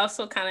 but I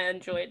also kind of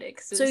enjoyed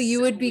it. So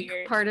you would be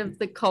part of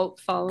the cult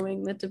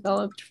following that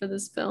developed for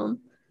this film?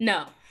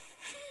 No.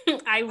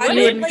 I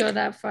wouldn't go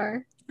that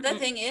far. The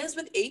thing is,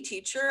 with A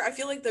Teacher, I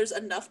feel like there's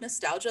enough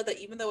nostalgia that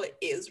even though it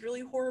is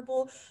really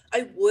horrible,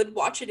 I would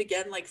watch it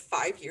again like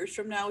 5 years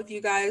from now with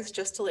you guys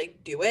just to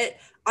like do it.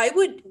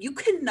 You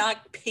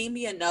cannot pay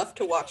me enough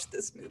to watch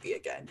this movie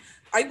again.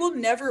 I will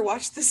never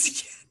watch this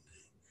again.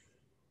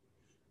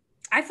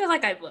 I feel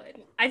like I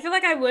would. I feel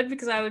like I would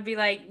because I would be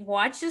like,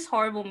 watch this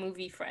horrible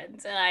movie,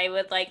 friends. And I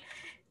would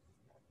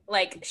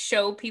like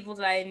show people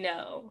that I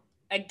know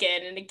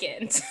again and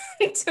again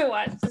to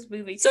watch this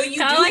movie. So you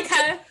kinda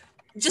do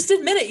just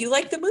admit it. You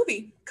like the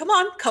movie. Come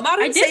on, come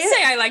out and say it. I did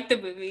say I liked the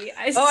movie.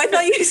 I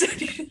thought you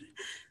said.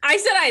 I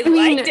said I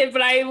liked it,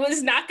 but I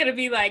was not going to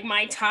be like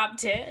my top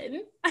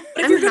 10. But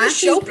if you're going to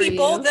show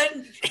people,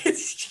 then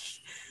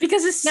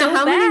because it's so bad.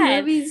 How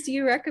many movies do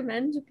you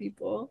recommend to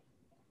people?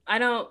 I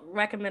don't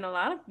recommend a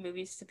lot of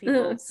movies to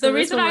people. So the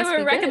reason I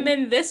would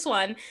recommend this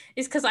one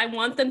is because I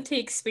want them to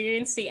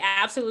experience the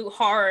absolute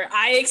horror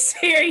I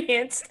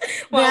experienced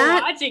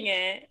while watching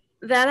it.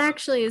 That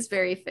actually is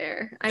very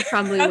fair. I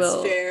probably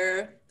will. That's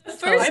fair.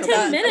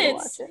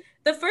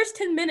 The first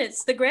 10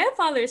 minutes, the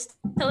grandfather is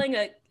telling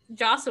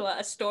Joshua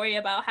a story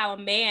about how a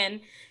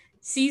man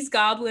sees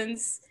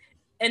goblins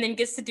and then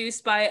gets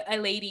seduced by a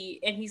lady,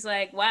 and he's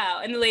like,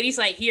 wow. And the lady's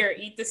like, here,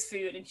 eat this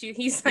food. And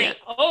he's like,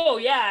 oh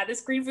yeah,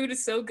 this green food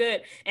is so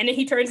good. And then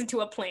he turns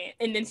into a plant,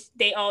 and then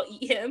they all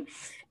eat him.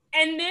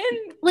 And then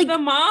the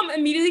mom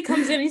immediately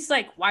comes in and he's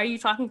like, why are you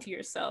talking to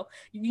yourself?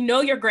 You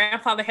know your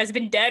grandfather has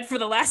been dead for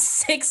the last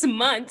 6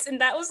 months.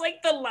 And that was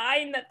like the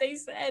line that they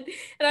said.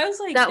 And I was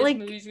like, this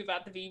movie's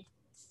about to be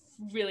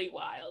really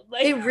wild.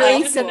 Like, it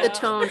really set the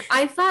tone.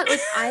 I thought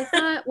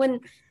when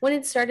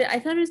it started, I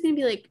thought it was gonna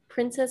be like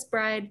Princess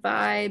Bride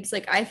vibes.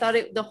 Like I thought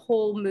the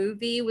whole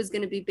movie was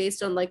gonna be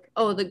based on like,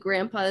 oh, the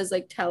grandpa is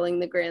like telling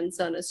the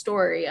grandson a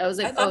story. I was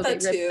like, oh, they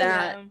ripped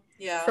that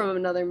from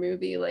another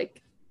movie.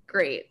 Like,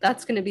 great,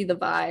 that's gonna be the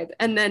vibe.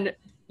 And then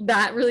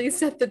that really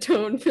set the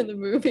tone for the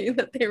movie,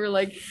 that they were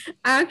like,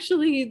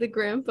 actually the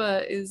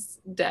grandpa is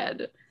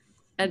dead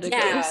and a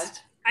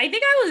ghost. I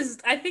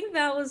think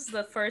that was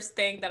the first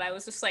thing that I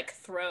was just like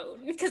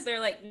thrown, because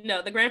they're like,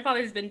 no, the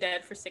grandfather's been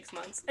dead for 6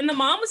 months. And the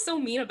mom was so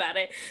mean about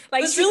it.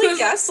 Like, it was really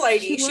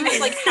gaslighty. She was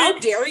like, how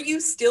dare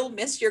you still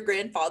miss your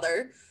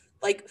grandfather?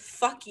 Like,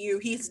 fuck you,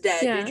 he's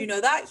dead. Did you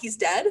know that? He's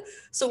dead?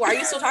 So why are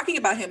you still talking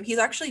about him? He's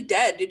actually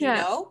dead. Did you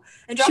know?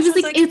 And Josh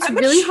was like, it's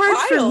really hard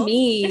for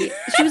me.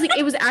 She was like,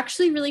 it was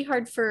actually really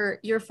hard for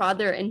your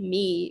father and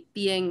me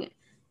being,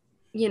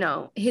 you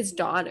know, his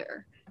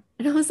daughter.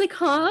 And I was like,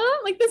 huh?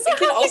 Like, this is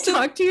how you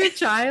talk to your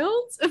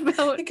child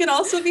about. It can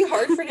also be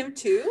hard for him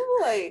too.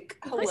 Like,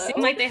 hello? It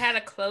seemed like they had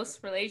a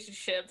close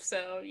relationship,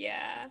 so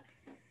yeah.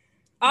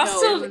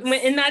 Also,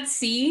 in that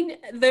scene,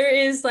 there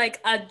is like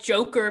a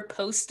Joker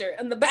poster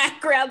in the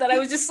background that I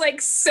was just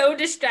like so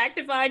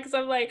distracted by, because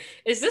I'm like,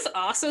 is this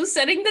also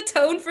setting the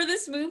tone for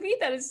this movie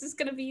that is just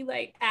gonna be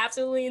like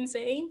absolutely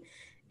insane?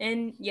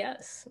 And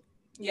yes,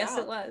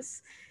 it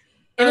was.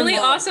 Emily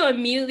also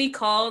immediately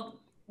called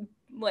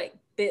like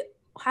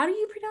how do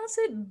you pronounce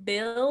it?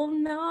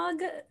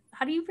 Bilnog?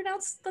 How do you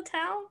pronounce the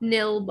town?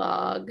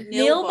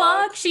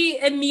 Nilbog. She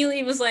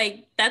immediately was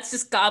like, that's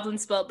just goblin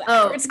spelled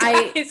backwards.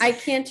 Oh, I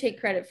can't take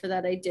credit for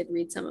that. I did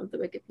read some of the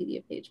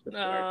Wikipedia page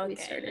before we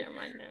started.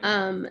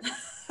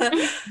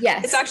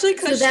 Yes. It's actually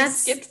because she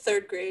skipped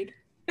 3rd grade.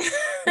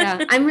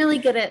 Yeah, I'm really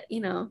good at,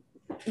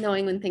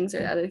 knowing when things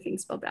are other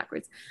things spelled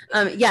backwards.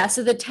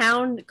 So the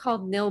town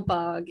called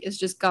Nilbog is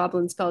just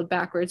goblin spelled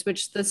backwards,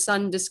 which the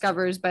son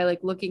discovers by like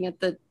looking at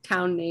the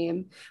town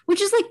name,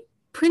 which is like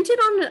printed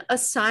on a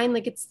sign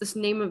like it's the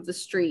name of the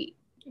street.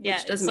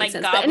 Yeah, doesn't make make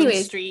sense. Goblin but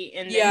anyways, Street,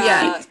 and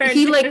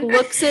he like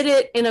looks at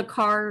it in a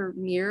car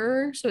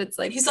mirror, so it's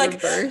like he's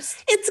reversed.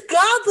 Like, it's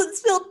goblin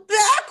spelled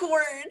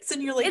backwards,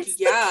 and you're like, it's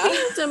the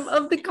kingdom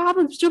of the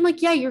goblins. So I'm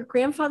like, yeah, your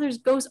grandfather's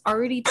ghost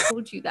already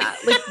told you that.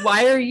 Like,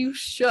 why are you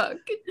shook?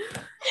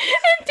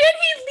 And then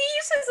he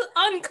leaves his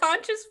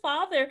unconscious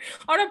father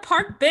on a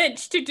park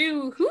bench to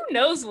do who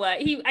knows what.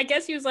 I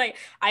guess he was like,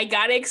 I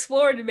gotta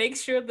explore to make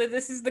sure that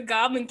this is the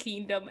Goblin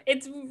Kingdom.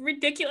 It's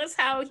ridiculous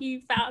how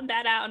he found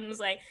that out and was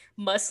like,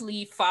 must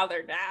leave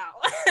father now.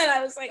 And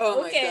I was like,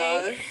 oh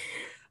okay. My God.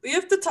 We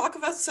have to talk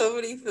about so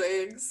many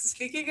things.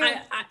 Speaking of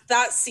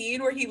that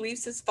scene where he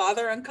leaves his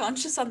father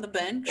unconscious on the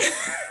bench,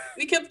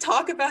 we can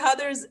talk about how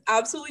there's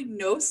absolutely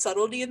no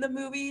subtlety in the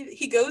movie.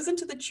 He goes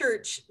into the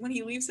church when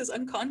he leaves his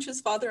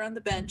unconscious father on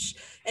the bench,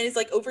 and he's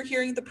like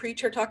overhearing the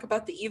preacher talk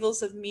about the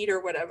evils of meat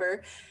or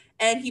whatever.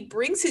 And he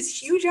brings his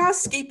huge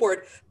ass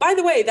skateboard. By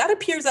the way, that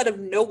appears out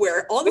of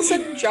nowhere. All of a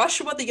sudden,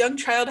 Joshua, the young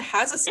child,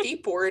 has a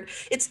skateboard.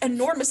 It's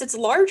enormous. It's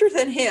larger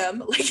than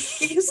him. Like,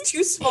 he is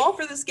too small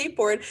for the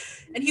skateboard.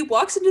 And he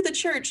walks into the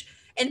church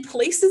and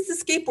places the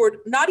skateboard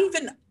not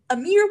even a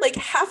mere like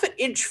half an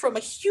inch from a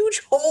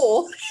huge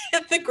hole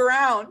in the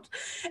ground,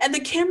 and the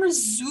camera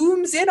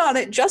zooms in on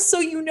it just so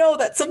you know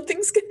that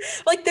something's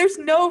like, there's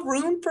no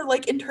room for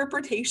like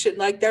interpretation.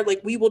 Like, they're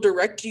like, we will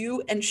direct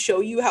you and show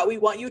you how we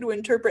want you to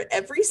interpret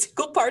every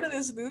single part of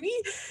this movie.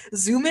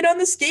 Zoom in on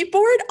the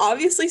skateboard.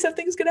 Obviously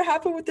something's going to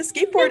happen with the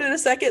skateboard in a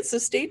second, so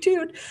stay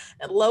tuned.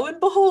 And lo and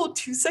behold,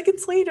 2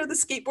 seconds later, the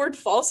skateboard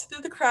falls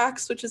through the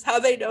cracks, which is how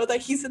they know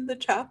that he's in the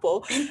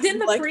chapel. And then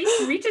the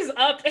priest reaches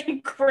up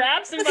and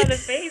grabs him by the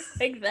face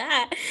like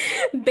that,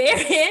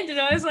 barehanded.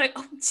 I was like,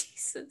 oh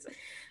Jesus.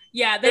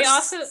 Yeah, there's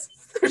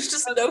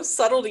just no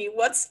subtlety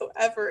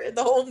whatsoever in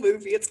the whole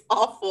movie. It's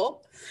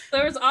awful.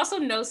 There was also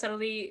no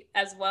subtlety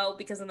as well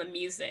because of the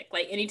music.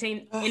 Like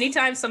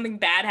anytime something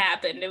bad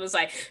happened, it was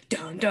like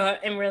dun dun,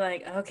 and we're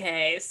like,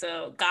 okay,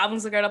 so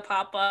goblins are gonna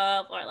pop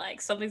up or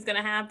like something's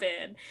gonna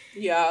happen.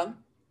 Yeah.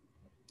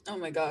 Oh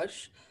my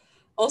gosh.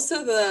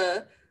 Also,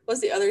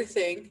 what's the other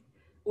thing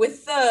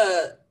with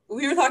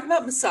we were talking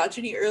about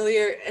misogyny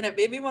earlier, and it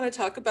made me want to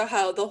talk about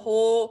how the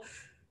whole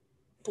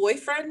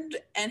boyfriend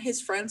and his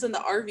friends in the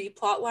RV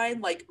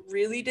plotline like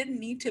really didn't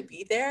need to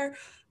be there,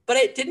 but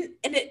it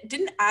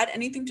didn't add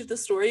anything to the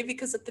story,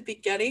 because at the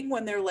beginning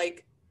when they're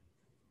like,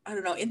 I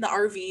don't know, in the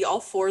RV, all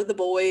 4 of the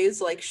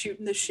boys like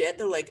shooting the shit,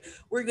 they're like,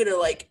 we're gonna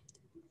like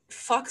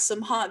fuck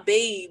some hot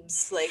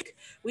babes, like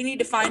we need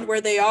to find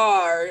where they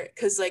are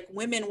because like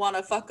women want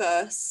to fuck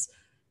us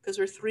because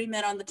we're 3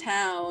 men on the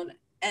town.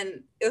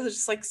 And it was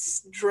just like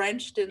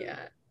drenched in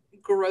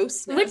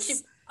grossness. Which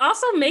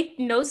also make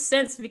no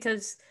sense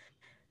because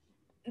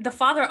the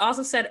father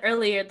also said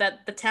earlier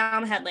that the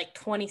town had like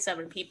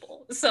 27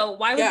 people. So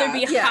why would there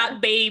be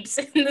hot babes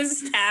in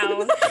this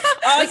town?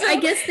 Also, I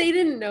guess they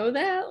didn't know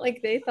that.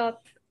 Like they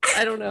thought,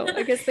 I don't know.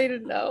 I guess they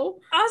didn't know.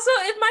 Also,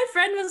 if my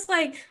friend was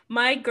like,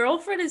 my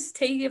girlfriend is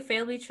taking a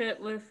family trip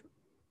with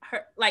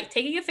her, like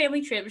taking a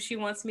family trip, she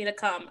wants me to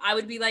come, I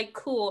would be like,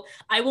 cool,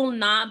 I will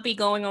not be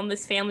going on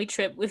this family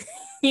trip with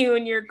you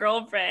and your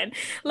girlfriend.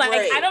 Like,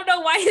 right. I don't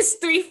know why his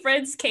 3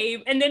 friends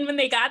came, and then when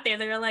they got there,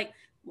 they were like,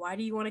 why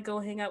do you want to go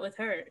hang out with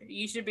her?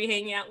 You should be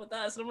hanging out with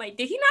us. And I'm like,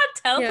 did he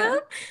not tell them?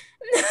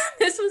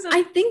 This was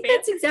I think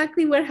that's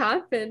exactly what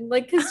happened.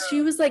 Like, because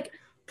she was like,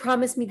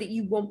 promise me that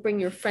you won't bring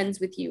your friends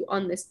with you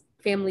on this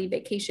family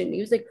vacation. He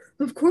was like,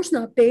 of course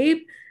not, babe.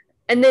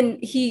 And then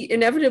he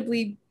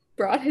inevitably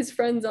brought his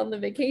friends on the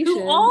vacation.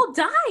 Who all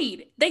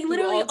died. They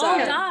literally all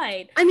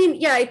died. I mean,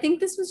 yeah, I think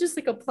this was just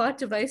like a plot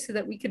device so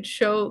that they could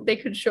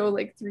show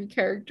like 3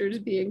 characters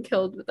being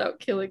killed without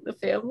killing the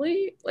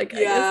family. Like,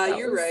 yeah,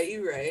 you're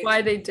right.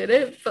 Why they did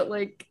it, but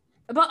like.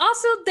 But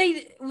also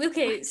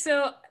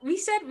so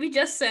we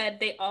just said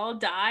they all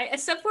die,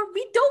 except for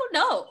we don't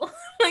know.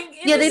 Like,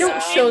 they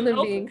don't show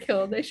them being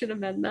killed. They should have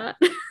meant that.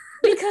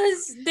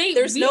 Because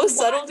there's no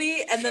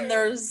subtlety, and then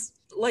there's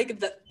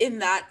like in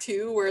that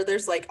too, where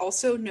there's like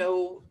also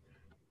no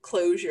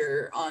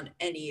closure on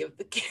any of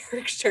the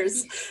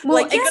characters.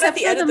 Well, like even at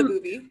the end of the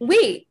movie.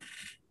 Wait.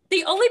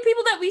 The only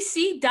people that we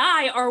see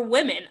die are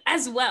women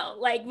as well.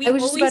 Like I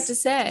was just about to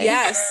say.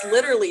 Yes,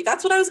 literally.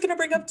 That's what I was gonna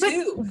bring up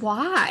too. But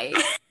why?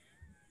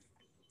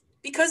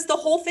 Because the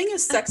whole thing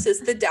is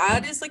sexist. The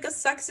dad is like a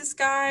sexist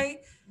guy.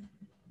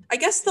 I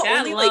guess the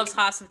dad only loves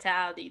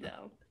hospitality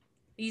though.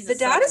 The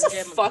dad is a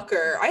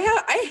fucker.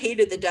 I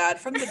hated the dad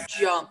from the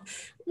jump.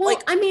 Well,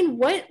 like, I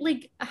mean,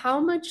 how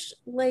much,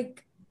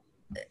 like,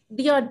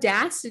 the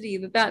audacity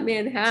that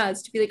man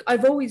has to be like,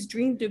 I've always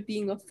dreamed of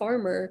being a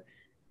farmer.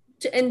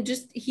 And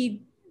just,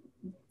 he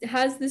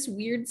has this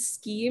weird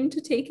scheme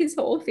to take his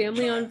whole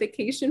family on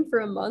vacation for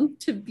a month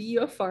to be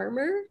a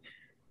farmer.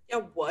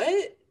 Yeah,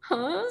 what?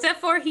 Huh?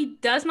 Except for he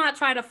does not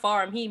try to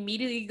farm. He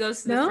immediately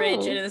goes to the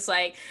fridge and it's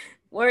like,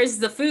 where's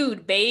the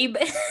food, babe?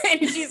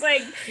 And she's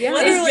like,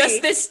 it's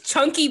just this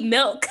chunky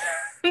milk.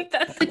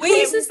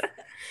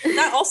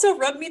 That also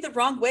rubbed me the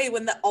wrong way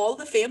when all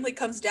the family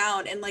comes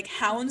down and like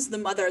hounds the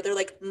mother. They're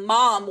like,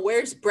 Mom,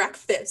 where's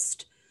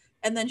breakfast?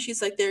 And then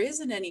she's like, there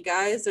isn't any,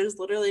 guys. There's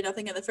literally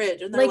nothing in the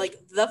fridge. And they're like,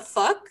 the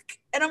fuck?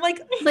 And I'm like,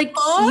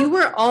 you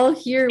were all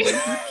here when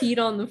he peed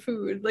on the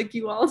food. Like,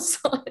 you all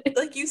saw it.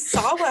 Like, you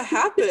saw what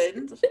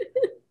happened.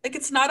 Like,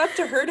 it's not up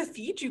to her to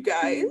feed you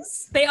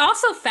guys. They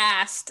also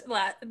fast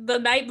the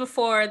night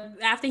before,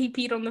 after he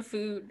peed on the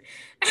food.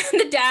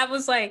 And the dad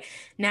was like,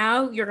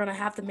 now you're going to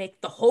have to make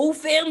the whole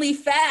family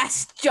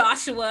fast,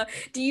 Joshua.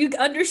 Do you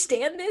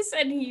understand this?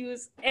 And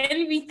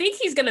we think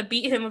he's going to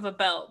beat him with a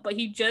belt, but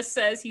he just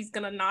says he's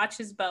going to notch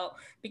his belt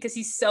because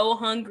he's so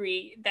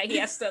hungry that he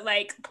has to,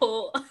 like,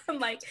 pull,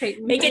 like,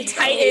 make it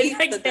tighten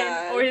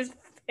again, or his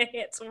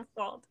pants will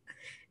fall.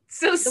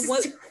 So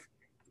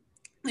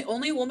the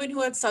only woman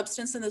who had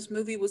substance in this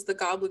movie was the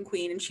Goblin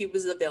Queen, and she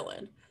was the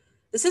villain.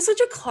 This is such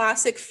a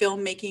classic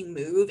filmmaking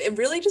move. It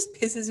really just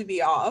pisses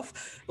me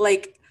off.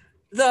 Like,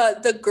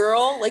 the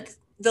girl, like,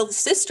 the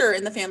sister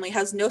in the family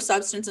has no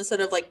substance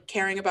instead of like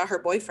caring about her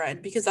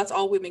boyfriend, because that's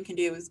all women can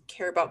do is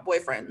care about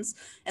boyfriends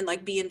and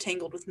like be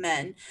entangled with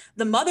men.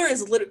 The mother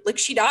is like,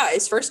 she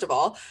dies, first of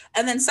all.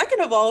 And then second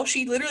of all,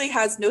 she literally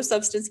has no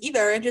substance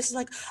either. And just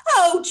like,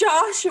 oh,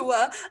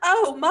 Joshua,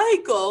 oh,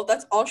 Michael.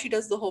 That's all she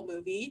does the whole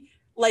movie.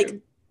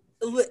 Like,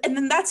 and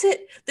then that's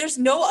it. There's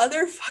no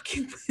other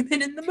fucking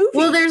women in the movie.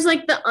 Well, there's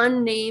like the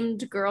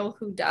unnamed girl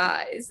who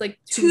dies. Like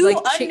two like,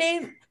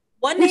 unnamed.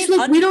 One which, name,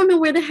 like, we don't know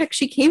where the heck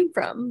she came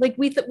from. Like,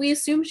 we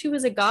assumed she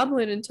was a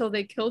goblin until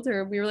they killed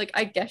her. We were like,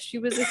 I guess she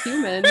was a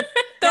human.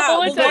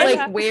 Whole but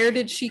like, where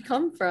did she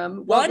come from?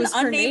 What one was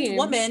her unnamed name?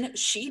 woman,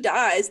 she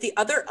dies. The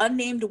other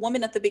unnamed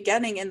woman at the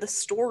beginning in the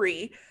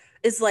story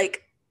is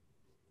like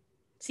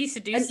she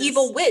seduces an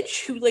evil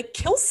witch who like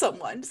kills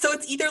someone. So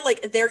it's either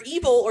like they're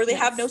evil or they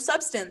have no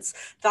substance.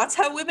 That's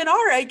how women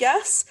are, I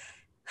guess.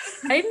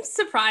 I'm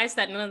surprised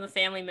that none of the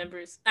family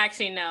members,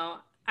 actually, no.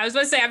 I was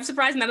going to say, I'm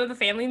surprised none of the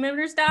family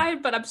members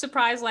died, but I'm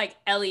surprised like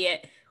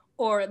Elliot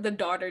or the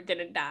daughter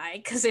didn't die,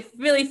 because it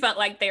really felt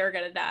like they were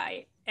going to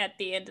die at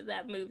the end of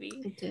that movie.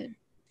 It did.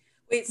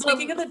 Wait,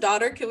 speaking of the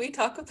daughter, can we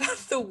talk about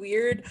the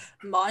weird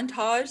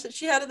montage that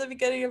she had at the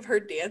beginning of her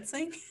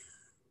dancing?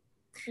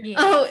 Yeah.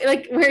 Oh,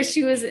 like where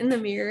she was in the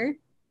mirror.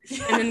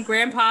 Yeah. And then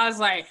Grandpa's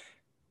like,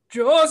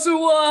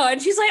 Joshua,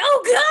 and she's like,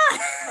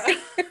 oh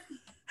God.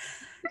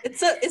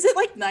 Is it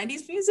like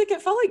 90s music?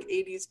 It felt like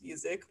 80s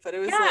music, but it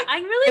was like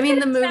I mean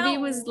the movie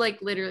was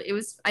like literally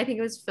I think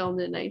it was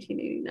filmed in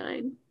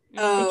 1989.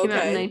 Oh, it came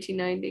out in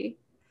 1990.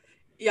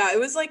 Yeah, it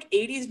was like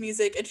 80s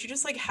music, and she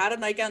just like had a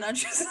nightgown on,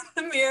 she was in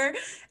the mirror.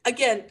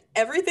 Again,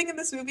 everything in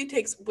this movie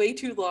takes way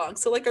too long.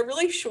 So like a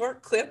really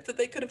short clip that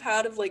they could have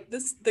had of like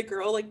the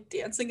girl like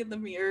dancing in the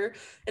mirror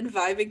and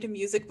vibing to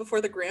music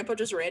before the grandpa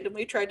just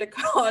randomly tried to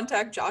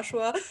contact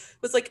Joshua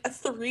was like a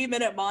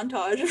 3-minute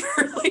montage of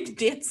her like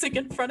dancing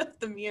in front of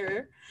the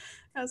mirror.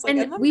 I was like,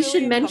 and we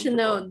should mention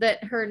though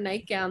that her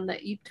nightgown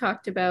that you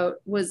talked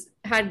about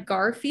had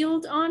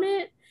Garfield on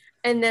it.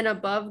 And then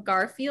above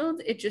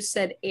Garfield, it just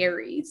said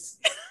Aries.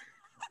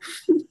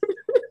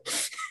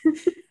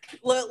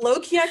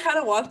 Low-key, I kind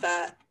of want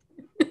that.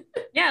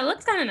 Yeah, it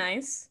looks kind of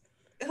nice.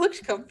 It looks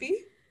comfy.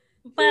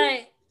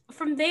 But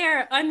from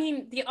there, I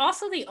mean, all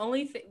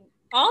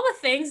the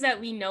things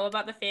that we know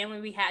about the family,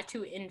 we had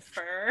to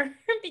infer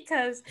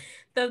because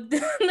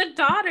the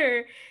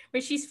daughter,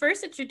 when she's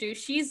first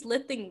introduced, she's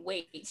lifting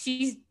weight.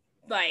 She's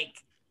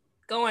like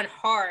going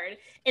hard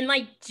in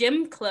like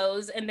gym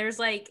clothes, and there's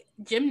like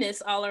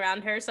gymnasts all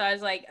around her, so I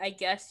was like, I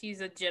guess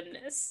she's a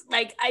gymnast.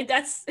 Like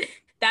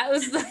that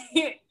was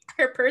like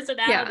her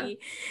personality.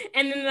 Yeah.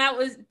 And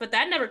then but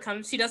that never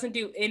comes. She doesn't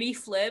do any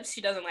flips,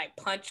 she doesn't like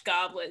punch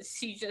goblins,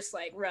 she just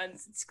like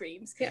runs and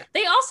screams. Yeah.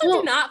 They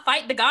also do not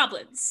fight the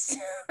goblins.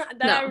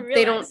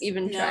 They don't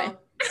even try. No,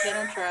 they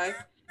don't try.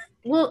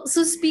 Well,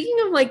 so speaking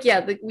of like,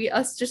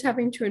 us just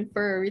having to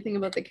infer everything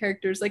about the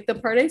characters, like the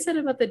part I said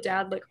about the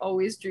dad, like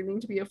always dreaming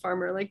to be a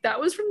farmer, like that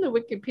was from the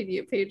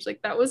Wikipedia page.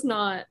 Like that was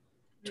not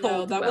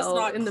told was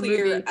not in the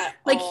movie.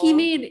 Like all.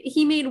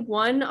 he made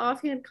one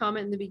offhand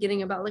comment in the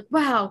beginning about like,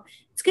 wow,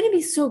 it's going to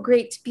be so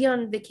great to be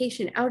on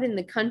vacation out in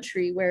the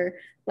country where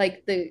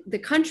like the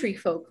country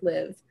folk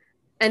live.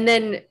 And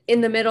then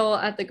in the middle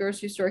at the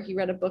grocery store, he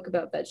read a book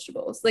about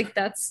vegetables. Like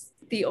that's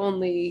the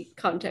only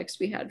context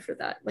we had for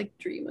that like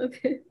dream of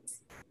his.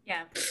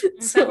 Yeah.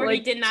 So where like,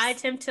 he did not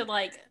attempt to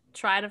like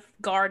try to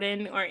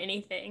garden or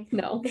anything.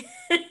 No.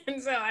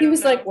 He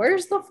was like,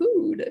 where's the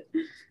food?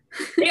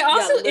 They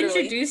also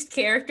introduced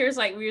characters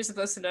like we were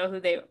supposed to know who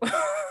they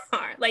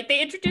are. Like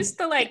they introduced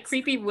the like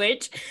creepy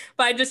witch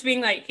by just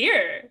being like,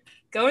 here,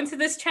 go into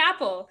this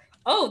chapel.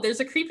 Oh, there's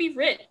a creepy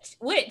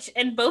witch.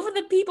 And both of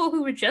the people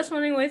who were just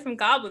running away from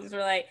goblins were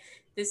like,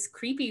 this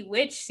creepy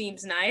witch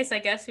seems nice. I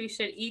guess we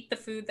should eat the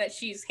food that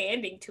she's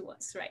handing to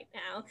us right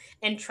now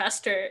and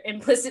trust her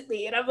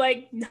implicitly. And I'm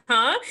like,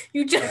 huh?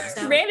 You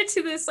just ran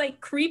into this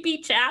like creepy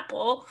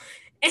chapel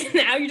and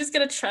now you're just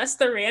going to trust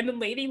the random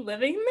lady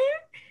living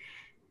there?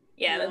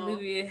 Yeah, no. The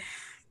movie.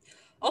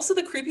 Also,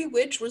 the creepy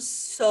witch was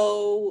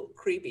so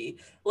creepy.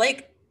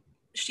 Like,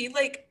 she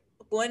like,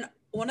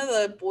 one of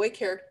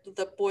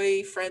the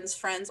boyfriend's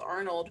friends,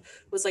 Arnold,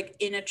 was like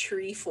in a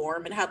tree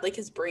form and had like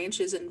his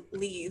branches and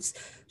leaves.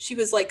 She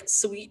was like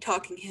sweet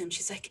talking him.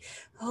 She's like,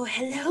 oh,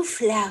 hello,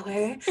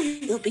 flower.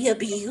 You'll be a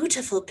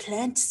beautiful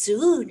plant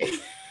soon.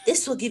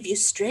 This will give you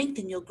strength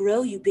and you'll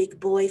grow, you big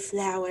boy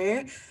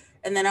flower.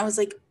 And then I was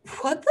like,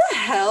 what the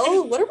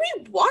hell? What are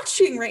we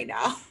watching right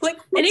now? Like,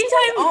 what's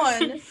going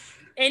on?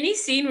 Any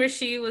scene where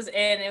she was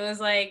in, it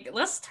was like,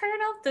 let's turn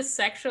up the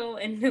sexual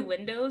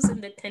innuendos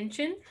and the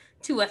tension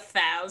to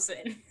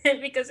 1,000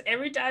 because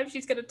every time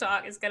she's gonna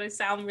talk, it's gonna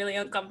sound really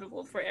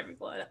uncomfortable for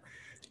everyone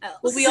else.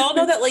 Well, we all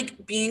know that like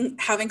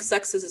having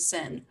sex is a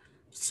sin.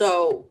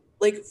 So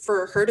like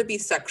for her to be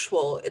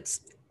sexual,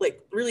 it's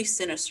like really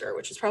sinister,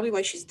 which is probably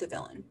why she's the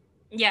villain.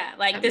 Yeah,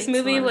 like That this makes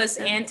a movie lot of was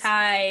sense.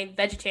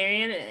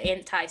 anti-vegetarian and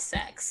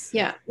anti-sex.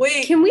 Yeah.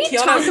 Wait, Can we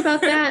Kiana- talk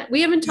about that?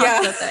 We haven't talked Yeah.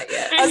 about that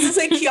yet. I was gonna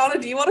say,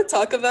 Kiana, do you want to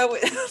talk about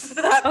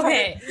that part?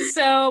 Okay,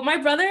 so my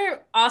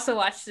brother also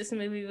watched this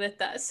movie with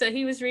us. So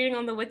he was reading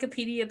on the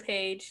Wikipedia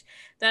page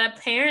that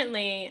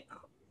apparently,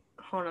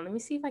 hold on, let me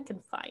see if I can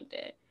find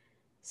it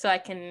so I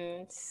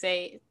can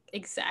say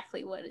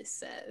exactly what it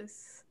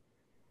says.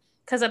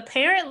 Because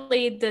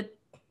apparently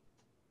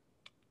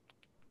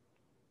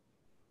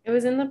It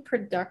was in the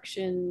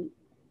production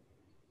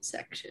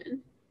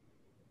section.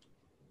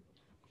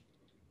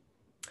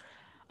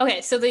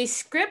 Okay, so the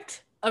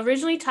script,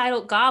 originally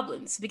titled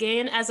Goblins,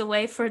 began as a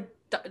way for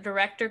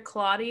director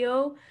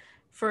Claudio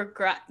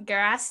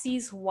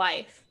Grassi's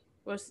wife,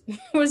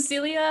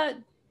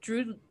 Rosilia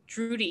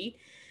Drudy,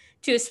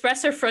 to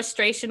express her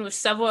frustration with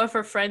several of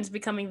her friends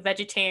becoming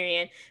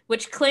vegetarian,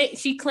 which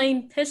she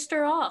claimed pissed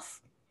her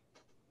off.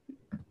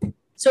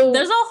 So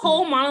there's a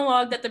whole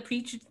monologue that the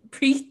priest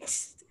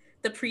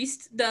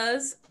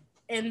does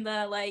in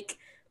the like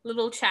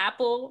little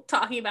chapel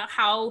talking about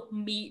how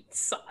meat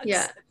sucks.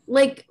 Yeah,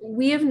 like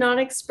we have not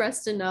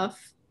expressed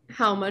enough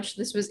how much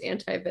this was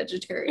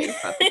anti-vegetarian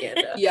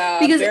propaganda. Yeah,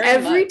 because very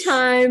every much.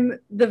 time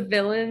the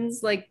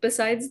villains, like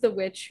besides the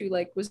witch who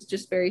like was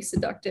just very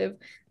seductive,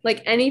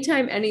 like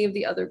anytime any of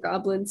the other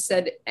goblins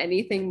said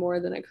anything more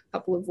than a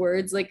couple of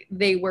words, like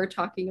they were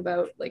talking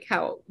about like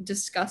how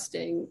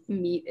disgusting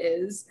meat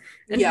is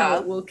and how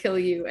it will kill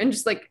you, and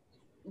just like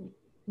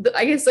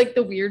I guess like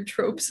the weird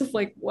tropes of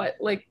like what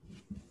like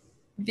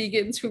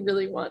vegans who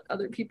really want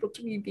other people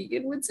to be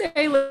vegan would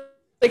say,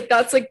 like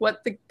that's like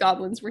what the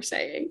goblins were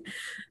saying.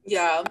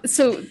 Yeah.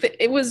 So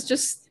it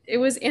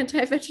was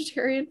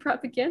anti-vegetarian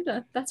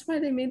propaganda. That's why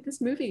they made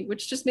this movie,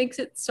 which just makes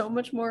it so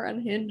much more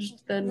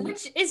unhinged than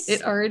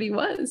it already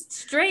was.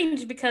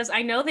 Strange, because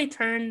I know they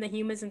turned the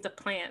humans into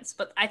plants,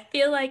 but I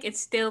feel like it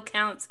still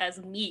counts as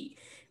meat.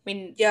 I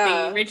mean,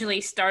 they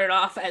originally started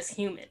off as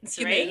humans,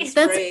 right?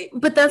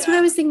 That's what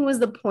I was thinking was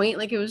the point.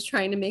 Like it was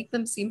trying to make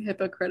them seem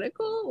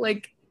hypocritical.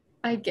 Like,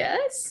 I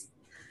guess.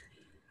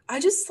 I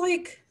just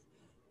like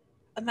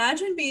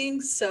imagine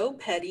being so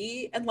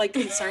petty and like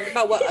concerned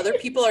about what other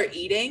people are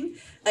eating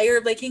that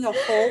you're making a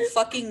whole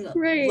fucking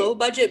low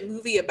budget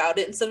movie about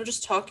it instead of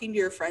just talking to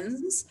your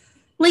friends.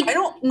 Like I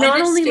don't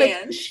not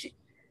understand. Only like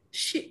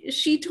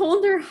she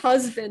told her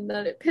husband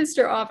that it pissed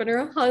her off, and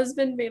her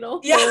husband made a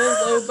whole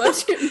low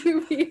budget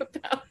movie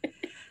about it.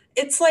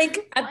 It's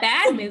like a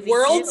bad movie.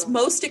 World's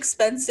most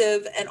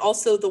expensive and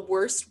also the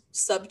worst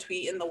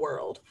subtweet in the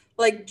world.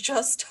 Like,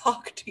 just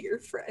talk to your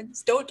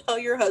friends. Don't tell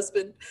your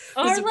husband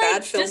who's a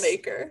bad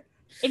filmmaker.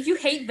 If you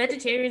hate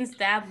vegetarians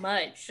that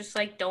much, just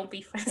like don't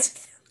be friends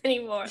with them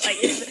anymore. Like,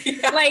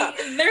 like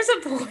there's a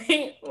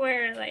point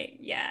where like,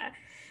 yeah.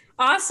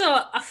 Also,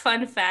 a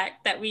fun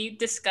fact that we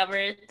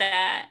discovered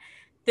that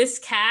this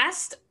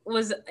cast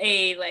was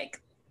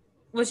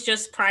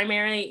just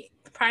primarily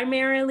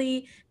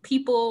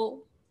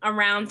people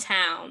around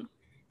town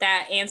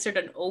that answered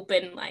an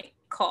open like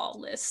call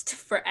list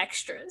for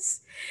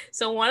extras.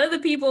 So one of the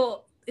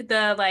people,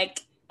 the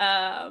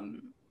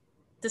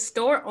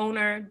store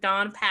owner,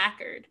 Don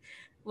Packard,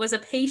 was a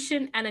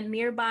patient at a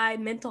nearby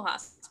mental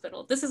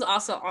hospital. This is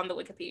also on the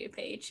Wikipedia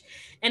page,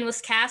 and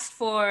was cast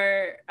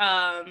for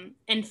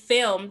and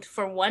filmed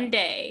for one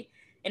day.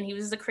 And he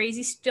was the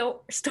crazy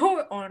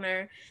store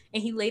owner,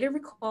 and he later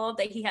recalled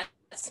that he had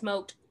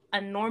smoked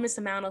an enormous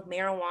amount of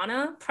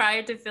marijuana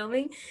prior to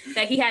filming,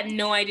 that he had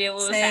no idea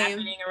what was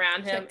happening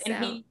around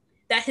him.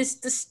 That his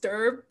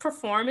disturbed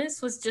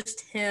performance was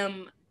just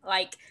him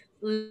like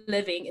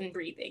living and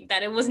breathing,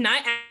 that it was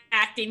not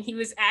acting. He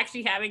was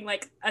actually having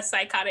like a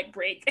psychotic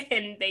break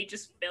and they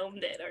just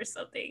filmed it or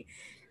something,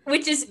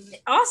 which is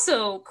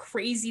also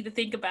crazy to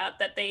think about,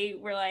 that they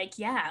were like,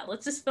 yeah,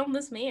 let's just film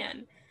this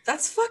man.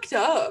 That's fucked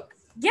up.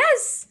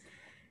 Yes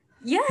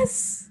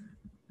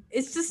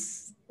It's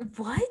just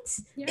what?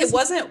 It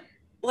wasn't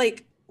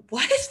like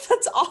what?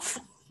 That's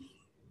awful.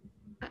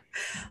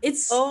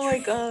 It's oh my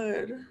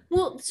god.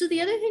 Well, so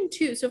the other thing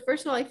too, so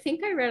first of all, I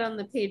think I read on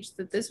the page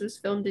that this was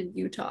filmed in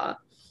Utah,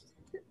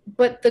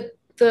 but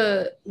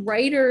the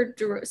writer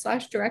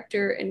 /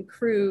 director and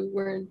crew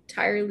were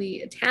entirely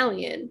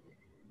Italian,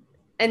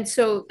 and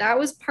so that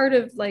was part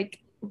of like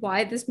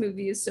why this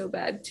movie is so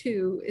bad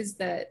too, is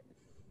that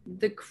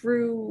the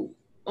crew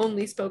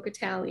only spoke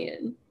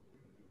Italian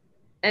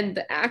and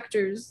the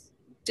actors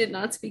did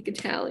not speak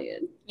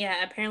Italian.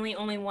 Yeah, apparently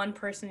only one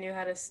person knew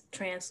how to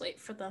translate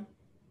for them.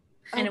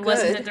 And it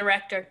wasn't the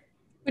director.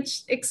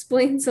 Which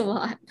explains a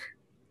lot.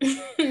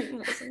 It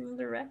wasn't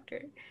the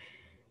director.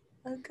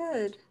 Oh,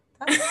 good.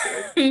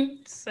 That's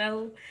good.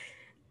 So,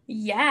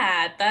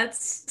 yeah,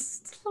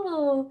 that's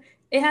little.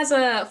 It has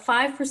a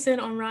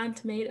 5% on Rotten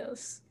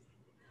Tomatoes.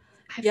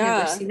 I've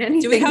never seen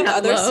anything do we have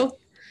that low.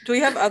 Do we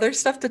have other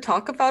stuff to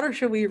talk about, or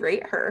should we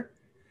rate her?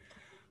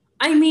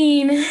 I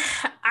mean,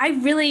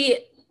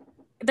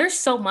 there's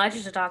so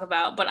much to talk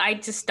about, but I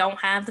just don't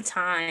have the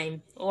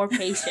time or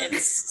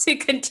patience to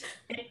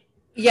continue.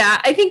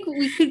 Yeah, I think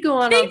we could go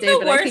on I all think day, the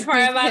but I worst think part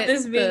we've about hit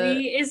this the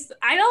movie is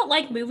I don't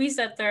like movies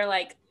that they're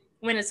like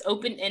when it's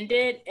open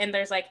ended and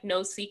there's like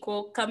no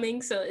sequel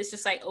coming, so it's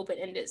just like open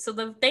ended. So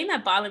the thing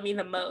that bothered me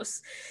the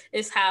most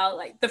is how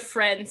like the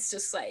friends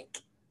just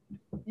like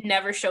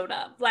never showed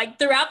up. Like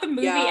throughout the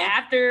movie, Yeah.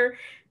 after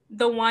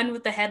the one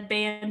with the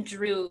headband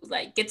Drew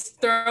like gets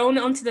thrown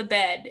onto the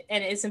bed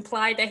and it's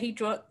implied that he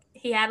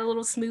had a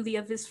little smoothie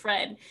of his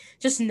friend,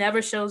 just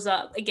never shows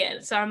up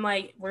again. So I'm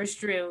like, where's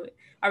Drew?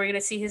 Are we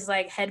gonna see his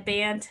like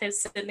headband to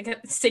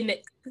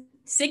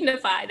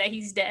signify that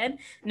he's dead?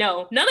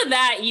 No, none of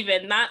that.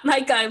 Even not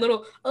like a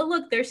little. Oh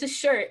look, there's his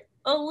shirt.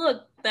 Oh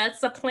look,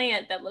 that's a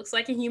plant that looks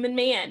like a human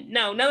man.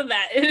 No, none of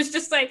that. It was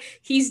just like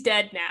he's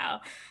dead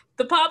now.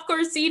 The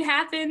popcorn scene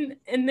happened,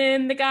 and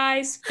then the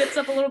guy spits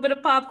up a little bit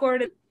of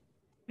popcorn,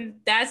 and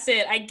that's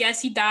it. I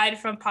guess he died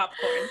from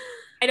popcorn.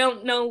 I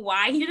don't know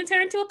why he didn't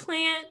turn into a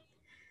plant.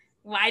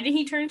 Why did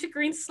he turn into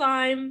green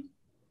slime?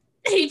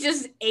 He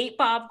just ate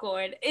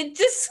popcorn. It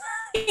just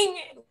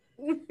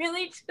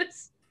really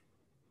just.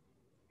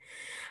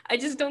 I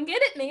just don't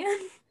get it,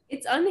 man.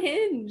 It's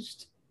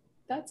unhinged.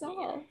 That's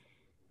all.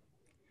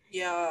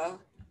 Yeah.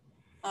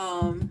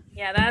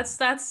 Yeah,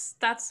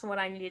 that's what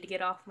I needed to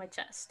get off my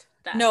chest.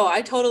 No,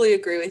 I totally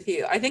agree with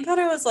you. I think that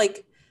I was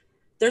like,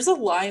 there's a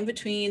line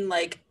between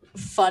like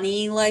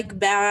funny, like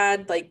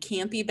bad, like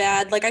campy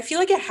bad. Like I feel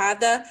like it had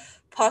the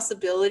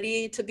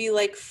possibility to be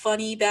like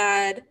funny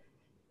bad,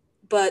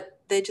 but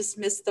they just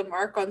missed the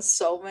mark on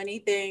so many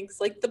things.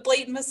 Like the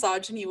blatant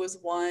misogyny was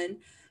one,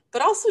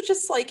 but also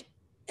just like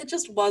it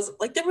just was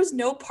like there was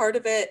no part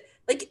of it.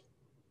 Like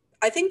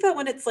I think that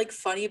when it's like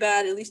funny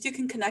bad, at least you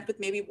can connect with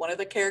maybe one of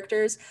the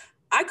characters.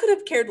 I could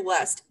have cared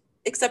less,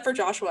 except for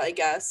Joshua, I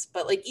guess.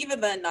 But like even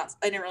then, not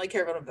I didn't really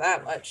care about him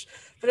that much.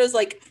 But it was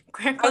like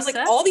Grandpa I was like,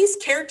 Seth? all these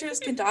characters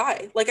can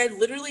die. Like I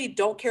literally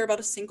don't care about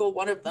a single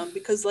one of them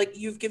because like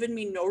you've given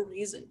me no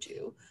reason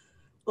to.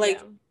 Like,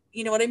 Yeah.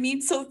 you know what I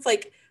mean? So it's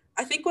like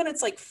I think when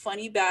it's like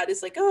funny bad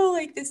is like, oh,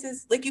 like this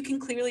is like you can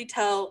clearly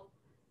tell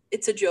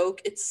it's a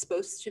joke. It's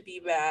supposed to be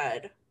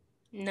bad.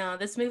 No,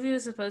 this movie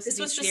was supposed This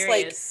to be was just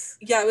serious.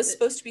 like, yeah, it was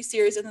supposed to be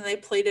serious, and then they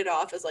played it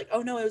off as like,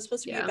 oh no, it was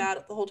supposed to be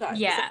bad the whole time.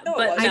 Yeah, like, no,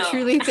 but it I wasn't.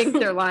 truly think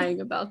they're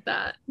lying about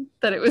that.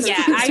 That it was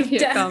Yeah, supposed to be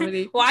a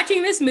comedy.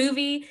 Watching this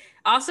movie,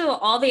 also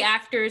all the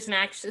actors and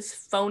actresses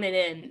phone it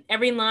in.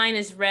 Every line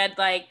is read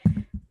like,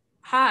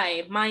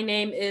 "Hi, my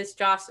name is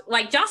Josh."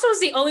 Like Josh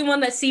was the only one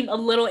that seemed a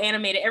little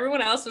animated.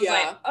 Everyone else was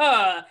like,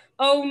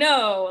 oh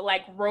no,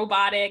 like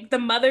robotic. The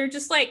mother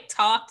just like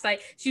talked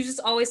like she was just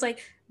always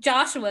like,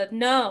 Joshua,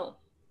 no,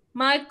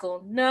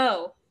 Michael,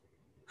 no,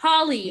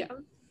 Holly,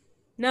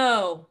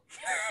 no,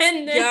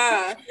 and then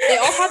Yeah, they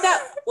all had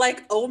that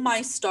like, oh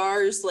my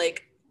stars,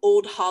 like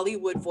old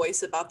Hollywood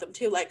voice about them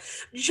too, like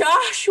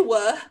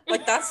Joshua.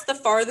 Like that's the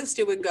farthest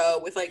it would go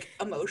with like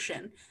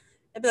emotion.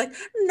 I'd be like,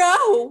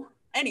 no.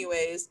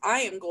 Anyways, I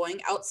am going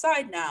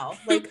outside now.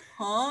 Like,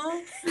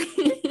 huh?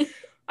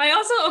 I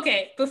also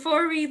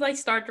before we like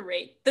start to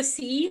rate the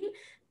scene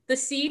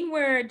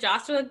where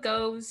Joshua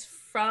goes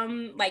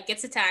from like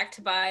gets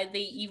attacked by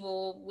the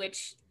evil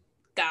witch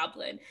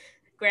goblin.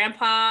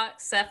 Grandpa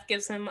Seth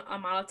gives him a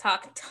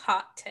Molotov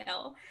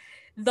cocktail.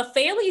 The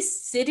family's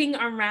sitting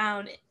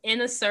around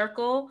in a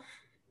circle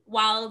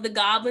while the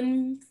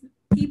goblin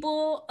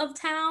people of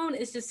town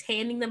is just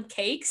handing them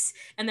cakes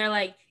and they're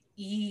like,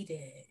 eat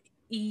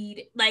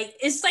it. Like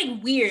it's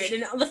like weird.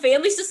 And the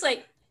family's just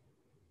like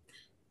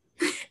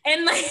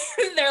and like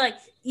they're like,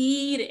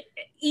 eat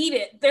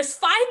it. There's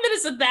 5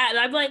 minutes of that, and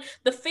I'm like,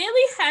 the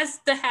family has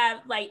to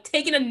have like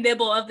taken a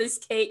nibble of this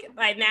cake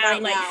by now.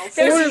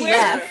 There's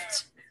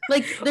left.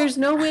 Like, there's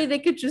no way they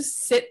could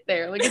just sit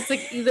there. Like, it's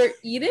like either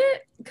eat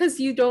it because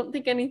you don't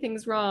think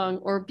anything's wrong,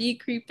 or be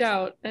creeped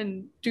out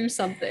and do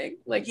something.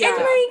 Like, and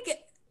like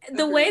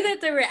the way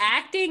that they were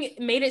acting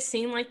made it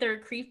seem like they were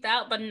creeped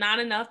out, but not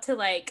enough to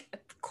like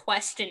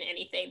question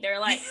anything. They're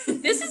like,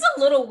 this is a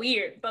little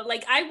weird, but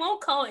like I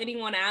won't call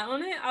anyone out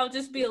on it. I'll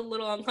just be a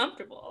little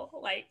uncomfortable.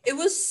 Like it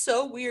was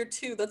so weird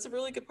too. That's a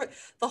really good part.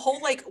 The whole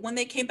like when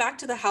they came back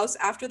to the house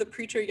after the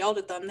preacher yelled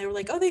at them, they were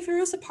like, oh, they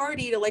threw us a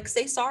party to like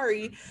say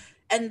sorry.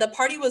 And the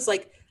party was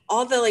like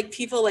all the like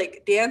people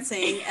like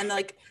dancing and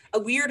like a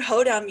weird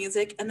hoedown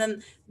music, and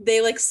then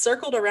they like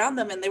circled around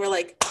them and they were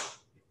like,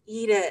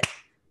 eat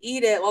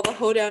it while the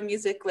hoedown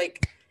music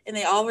like, and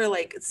they all were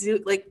like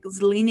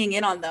leaning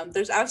in on them.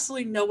 There's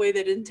absolutely no way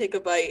they didn't take a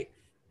bite.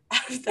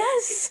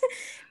 Yes.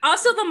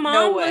 Also, the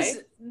mom was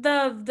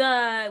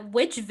the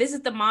witch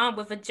visit the mom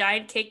with a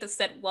giant cake that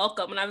said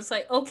welcome, and I was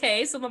like,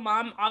 okay, so the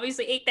mom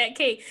obviously ate that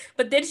cake.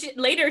 But then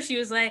later she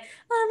was like,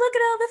 oh, look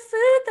at all the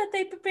food that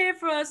they prepared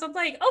for us. I'm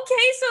like,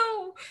 okay,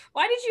 so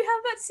why did you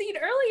have that scene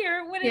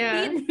earlier when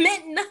it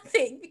meant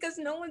nothing because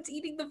no one's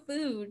eating the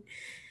food?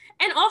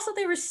 And also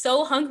they were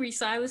so hungry,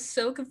 so I was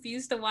so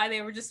confused to why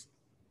they were just,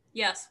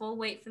 yes, we'll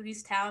wait for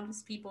these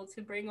townspeople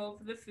to bring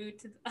over the food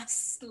to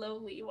us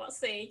slowly while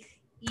saying,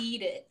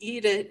 eat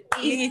it.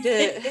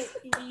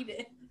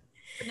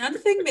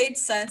 Nothing made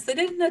sense. They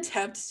didn't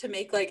attempt to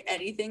make like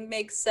anything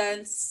make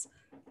sense,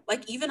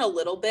 like even a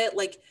little bit.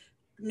 Like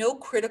no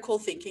critical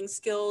thinking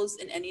skills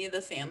in any of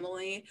the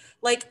family.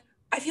 Like,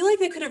 I feel like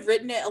they could have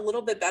written it a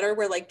little bit better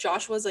where like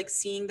Josh was like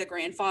seeing the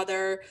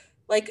grandfather,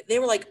 like they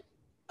were like,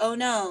 oh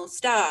no,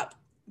 stop.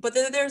 But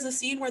then there's a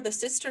scene where the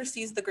sister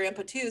sees the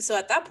grandpa too. So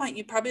at that point,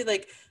 you'd probably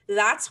like,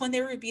 that's when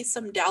there would be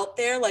some doubt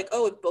there. Like,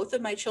 oh, if both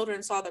of my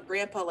children saw the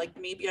grandpa, like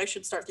maybe I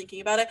should start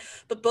thinking about it.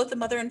 But both the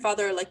mother and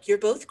father are like, you're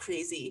both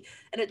crazy.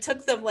 And it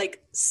took them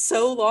like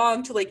so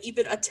long to like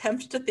even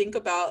attempt to think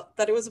about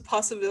that it was a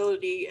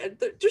possibility. And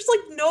there's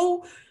like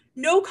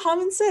no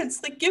common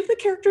sense. Like, give the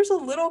characters a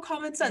little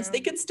common sense.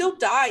 They can still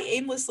die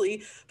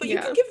aimlessly, but you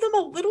can give them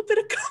a little bit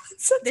of common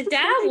sense. The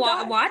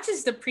dad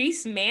watches the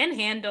priest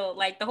manhandle,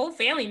 like the whole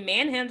family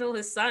manhandle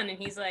his son, and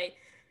he's like,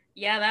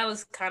 yeah, that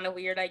was kind of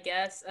weird, I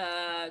guess.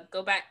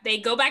 They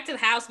go back to the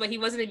house, but he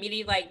wasn't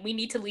immediately like, we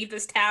need to leave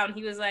this town.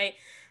 He was like,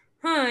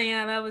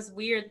 yeah, that was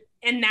weird.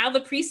 And now the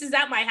priest is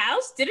at my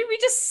house? Didn't we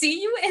just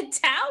see you in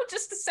town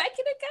just a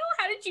second ago?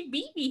 How did you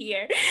meet me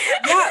here?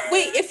 Yeah,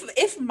 wait,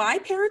 if my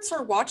parents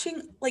are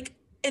watching like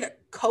in a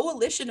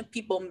coalition of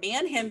people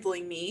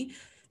manhandling me,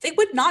 they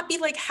would not be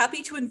like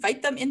happy to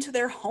invite them into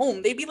their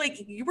home. They'd be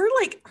like, you were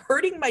like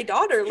hurting my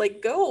daughter,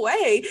 like go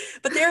away.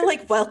 But they're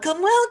like,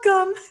 welcome.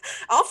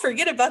 I'll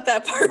forget about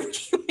that part where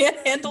you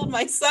manhandled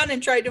my son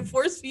and tried to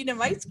force feed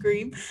him ice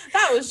cream.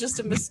 That was just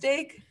a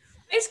mistake.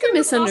 Ice cream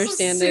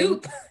misunderstanding.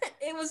 Was soup.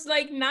 It was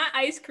like not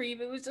ice cream.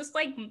 It was just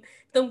like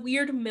the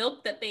weird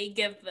milk that they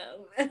give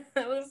them.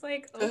 I was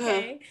like,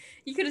 okay,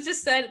 you could have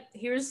just said,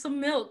 "Here's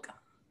some milk."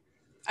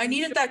 I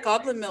needed that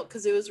goblin milk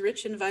because it was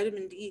rich in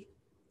vitamin D.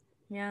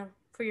 Yeah,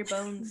 for your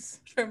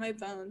bones. For my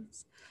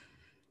bones.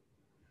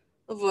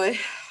 Oh boy,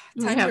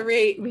 time to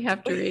rate. We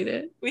have to rate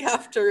it. We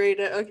have to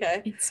rate it.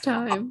 Okay, it's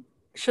time.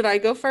 Should I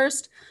go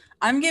first?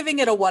 I'm giving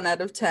it a 1 out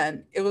of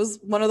 10. It was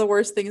one of the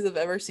worst things I've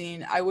ever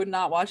seen. I would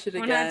not watch it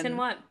again. 1 out of 10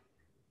 what?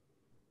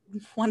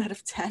 1 out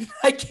of 10.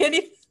 I can't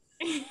even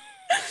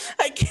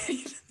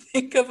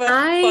think of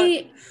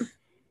I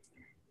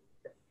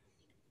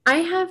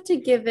have to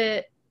give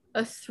it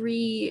a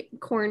 3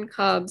 corn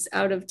cobs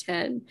out of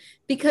 10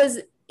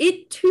 because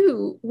it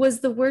too was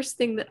the worst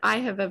thing that I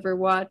have ever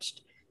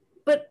watched.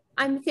 But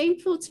I'm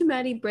thankful to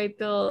Maddie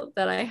Brightbill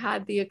that I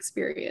had the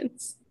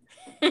experience.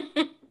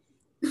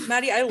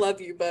 Maddie, I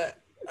love you, but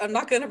I'm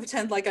not going to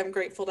pretend like I'm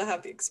grateful to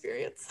have the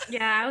experience.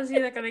 Yeah, I was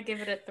either going to give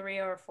it a 3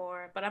 or a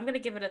 4, but I'm going to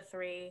give it a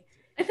 3.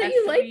 I thought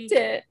you liked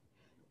it.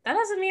 That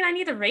doesn't mean I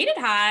need to rate it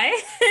high.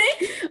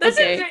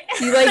 Okay,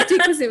 you liked it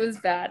because it was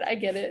bad. I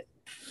get it.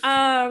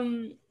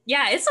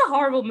 Yeah, it's a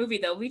horrible movie,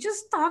 though. We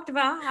just talked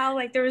about how,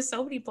 like, there were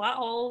so many plot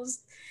holes.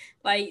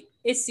 Like,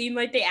 it seemed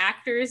like the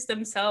actors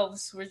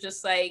themselves were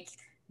just like,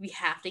 we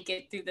have to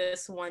get through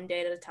this one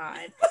day at a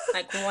time.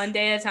 Like, one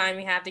day at a time,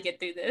 we have to get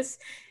through this.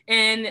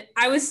 And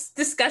I was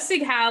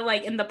discussing how,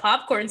 like, in the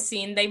popcorn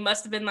scene, they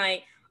must have been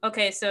like,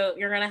 okay, so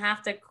you're going to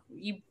have to,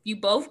 you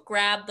both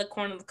grab the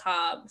corn on the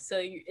cob. So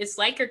it's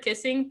like you're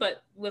kissing,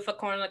 but with a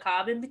corn on the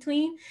cob in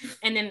between.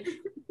 And then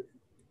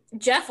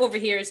Jeff over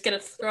here is going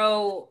to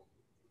throw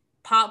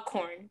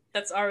popcorn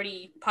that's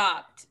already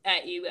popped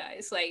at you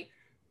guys. Like,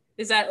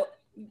 is that,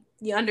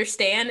 you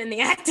understand? And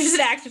the actors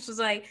and actresses was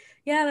like,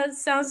 yeah, that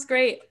sounds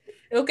great.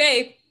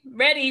 Okay,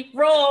 ready,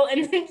 roll.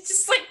 And then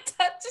just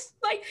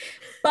like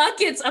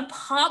buckets of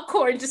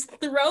popcorn just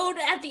thrown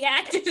at the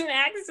actors and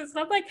actresses. And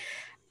I'm like,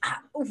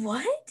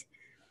 what?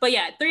 But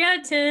yeah, 3 out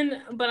of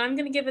 10. But I'm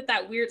going to give it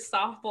that weird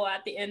softball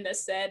at the end that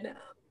said,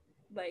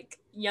 like,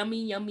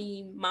 yummy,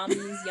 yummy,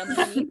 mommy's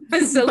yummy.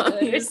 It's so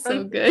good. It's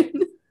so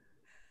good.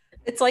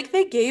 It's like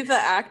they gave the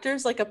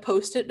actors like a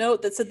post-it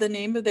note that said the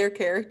name of their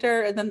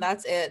character, and then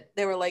that's it.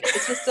 They were like,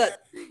 it's just an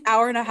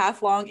hour and a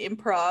half long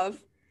improv.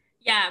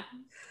 Yeah.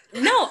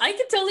 No, I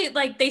could totally,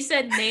 like, they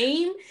said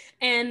name,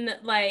 and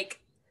like,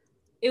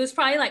 it was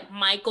probably like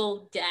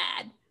Michael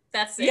Dad.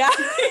 That's it. Yeah.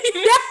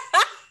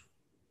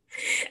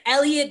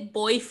 Elliot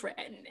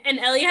boyfriend. And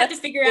Elliot had to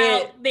figure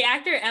out, the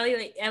actor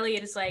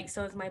Elliot is like,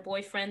 so is my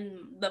boyfriend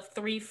the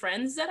 3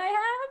 friends that I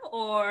have?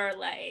 Or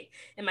like,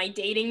 am I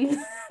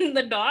dating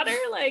the daughter?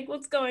 Like,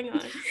 what's going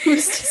on?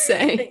 Who's to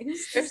say?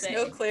 There's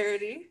no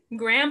clarity.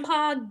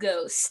 Grandpa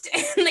Ghost.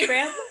 And we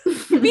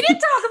didn't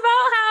talk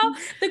about how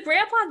the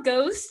Grandpa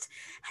Ghost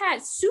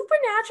had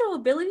supernatural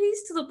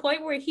abilities to the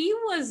point where he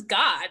was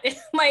God.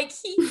 Like,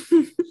 he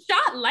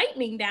shot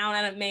lightning down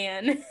at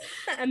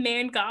a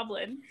man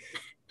goblin.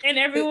 And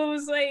everyone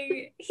was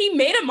like, he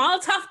made a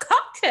Molotov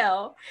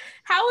cocktail.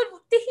 How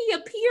did he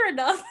appear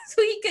enough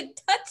so he could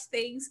touch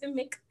things and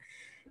make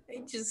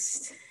it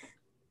just...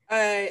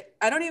 I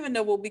don't even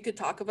know what we could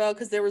talk about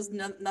because there was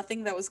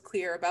nothing that was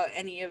clear about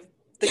any of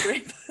the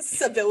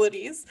grandpa's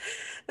abilities.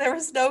 There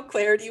was no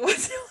clarity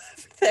whatsoever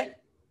there.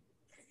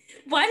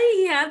 Why did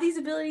he have these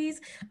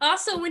abilities?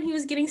 Also, when he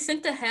was getting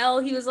sent to hell,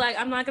 he was like,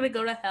 I'm not going to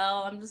go to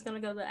hell. I'm just going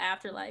to go to the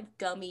afterlife,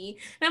 gummy.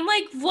 And I'm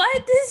like,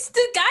 what?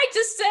 The guy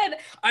just said,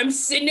 I'm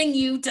sending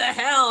you to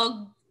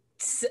hell,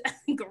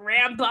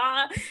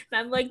 Grandpa. And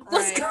I'm like,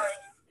 what's going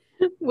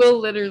on? We'll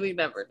literally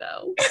never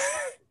know.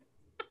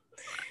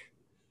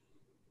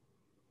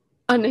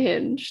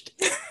 Unhinged.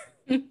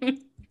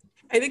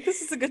 I think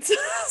this is a good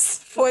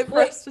point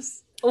for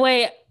us.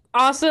 Wait.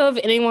 Also, if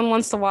anyone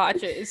wants to watch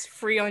it, it's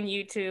free on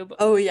YouTube.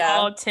 Oh yeah,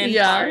 all 10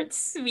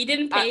 parts. We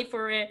didn't pay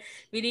for it.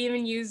 We didn't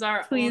even use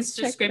our own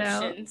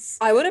subscriptions.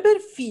 I would have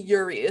been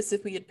furious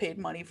if we had paid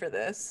money for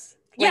this.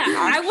 Like, yeah,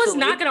 I was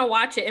not gonna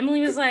watch it.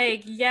 Emily was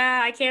like,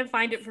 "Yeah, I can't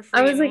find it for free."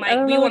 I was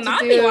like, we will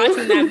not be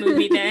watching that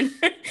movie then.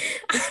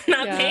 I'm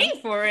not paying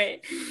for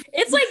it.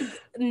 It's like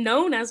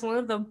known as one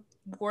of the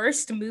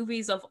worst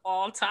movies of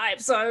all time.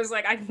 So I was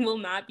like, I will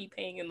not be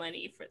paying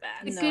money for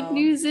that. The good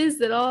news is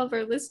that all of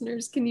our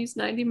listeners can use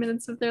 90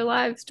 minutes of their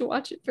lives to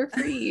watch it for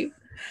free.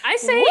 I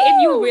say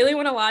if you really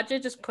want to watch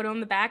it, just put it on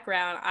the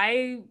background.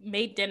 I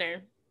made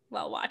dinner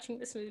while watching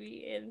this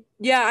movie. And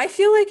yeah, I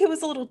feel like it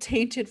was a little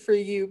tainted for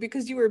you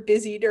because you were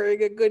busy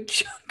during a good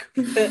chunk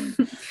of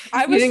it.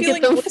 I was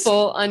didn't get the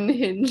full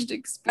unhinged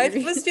experience. I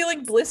was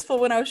feeling blissful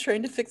when I was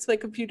trying to fix my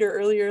computer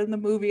earlier in the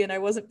movie and I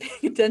wasn't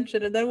paying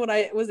attention. And then when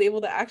I was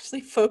able to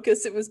actually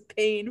focus, it was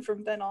pain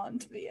from then on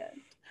to the end.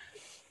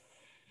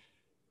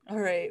 All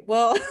right,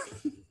 well,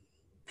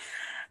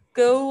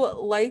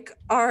 go like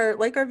our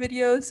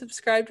videos,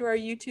 subscribe to our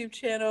YouTube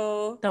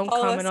channel. Don't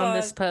comment on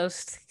this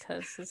post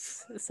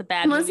because it's a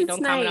bad movie.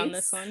 Don't comment on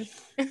this one.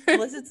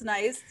 Unless it's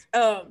nice.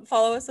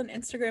 Follow us on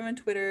Instagram and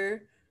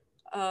Twitter.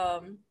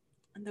 And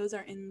those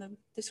are in the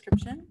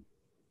description.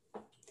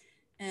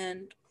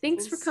 And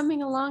thanks for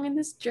coming along in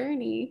this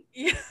journey.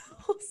 Yeah,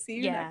 we'll see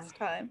you next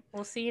time.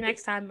 We'll see you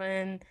next time.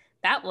 And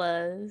that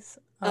was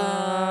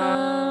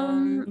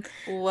what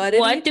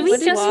did we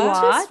just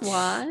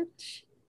watch?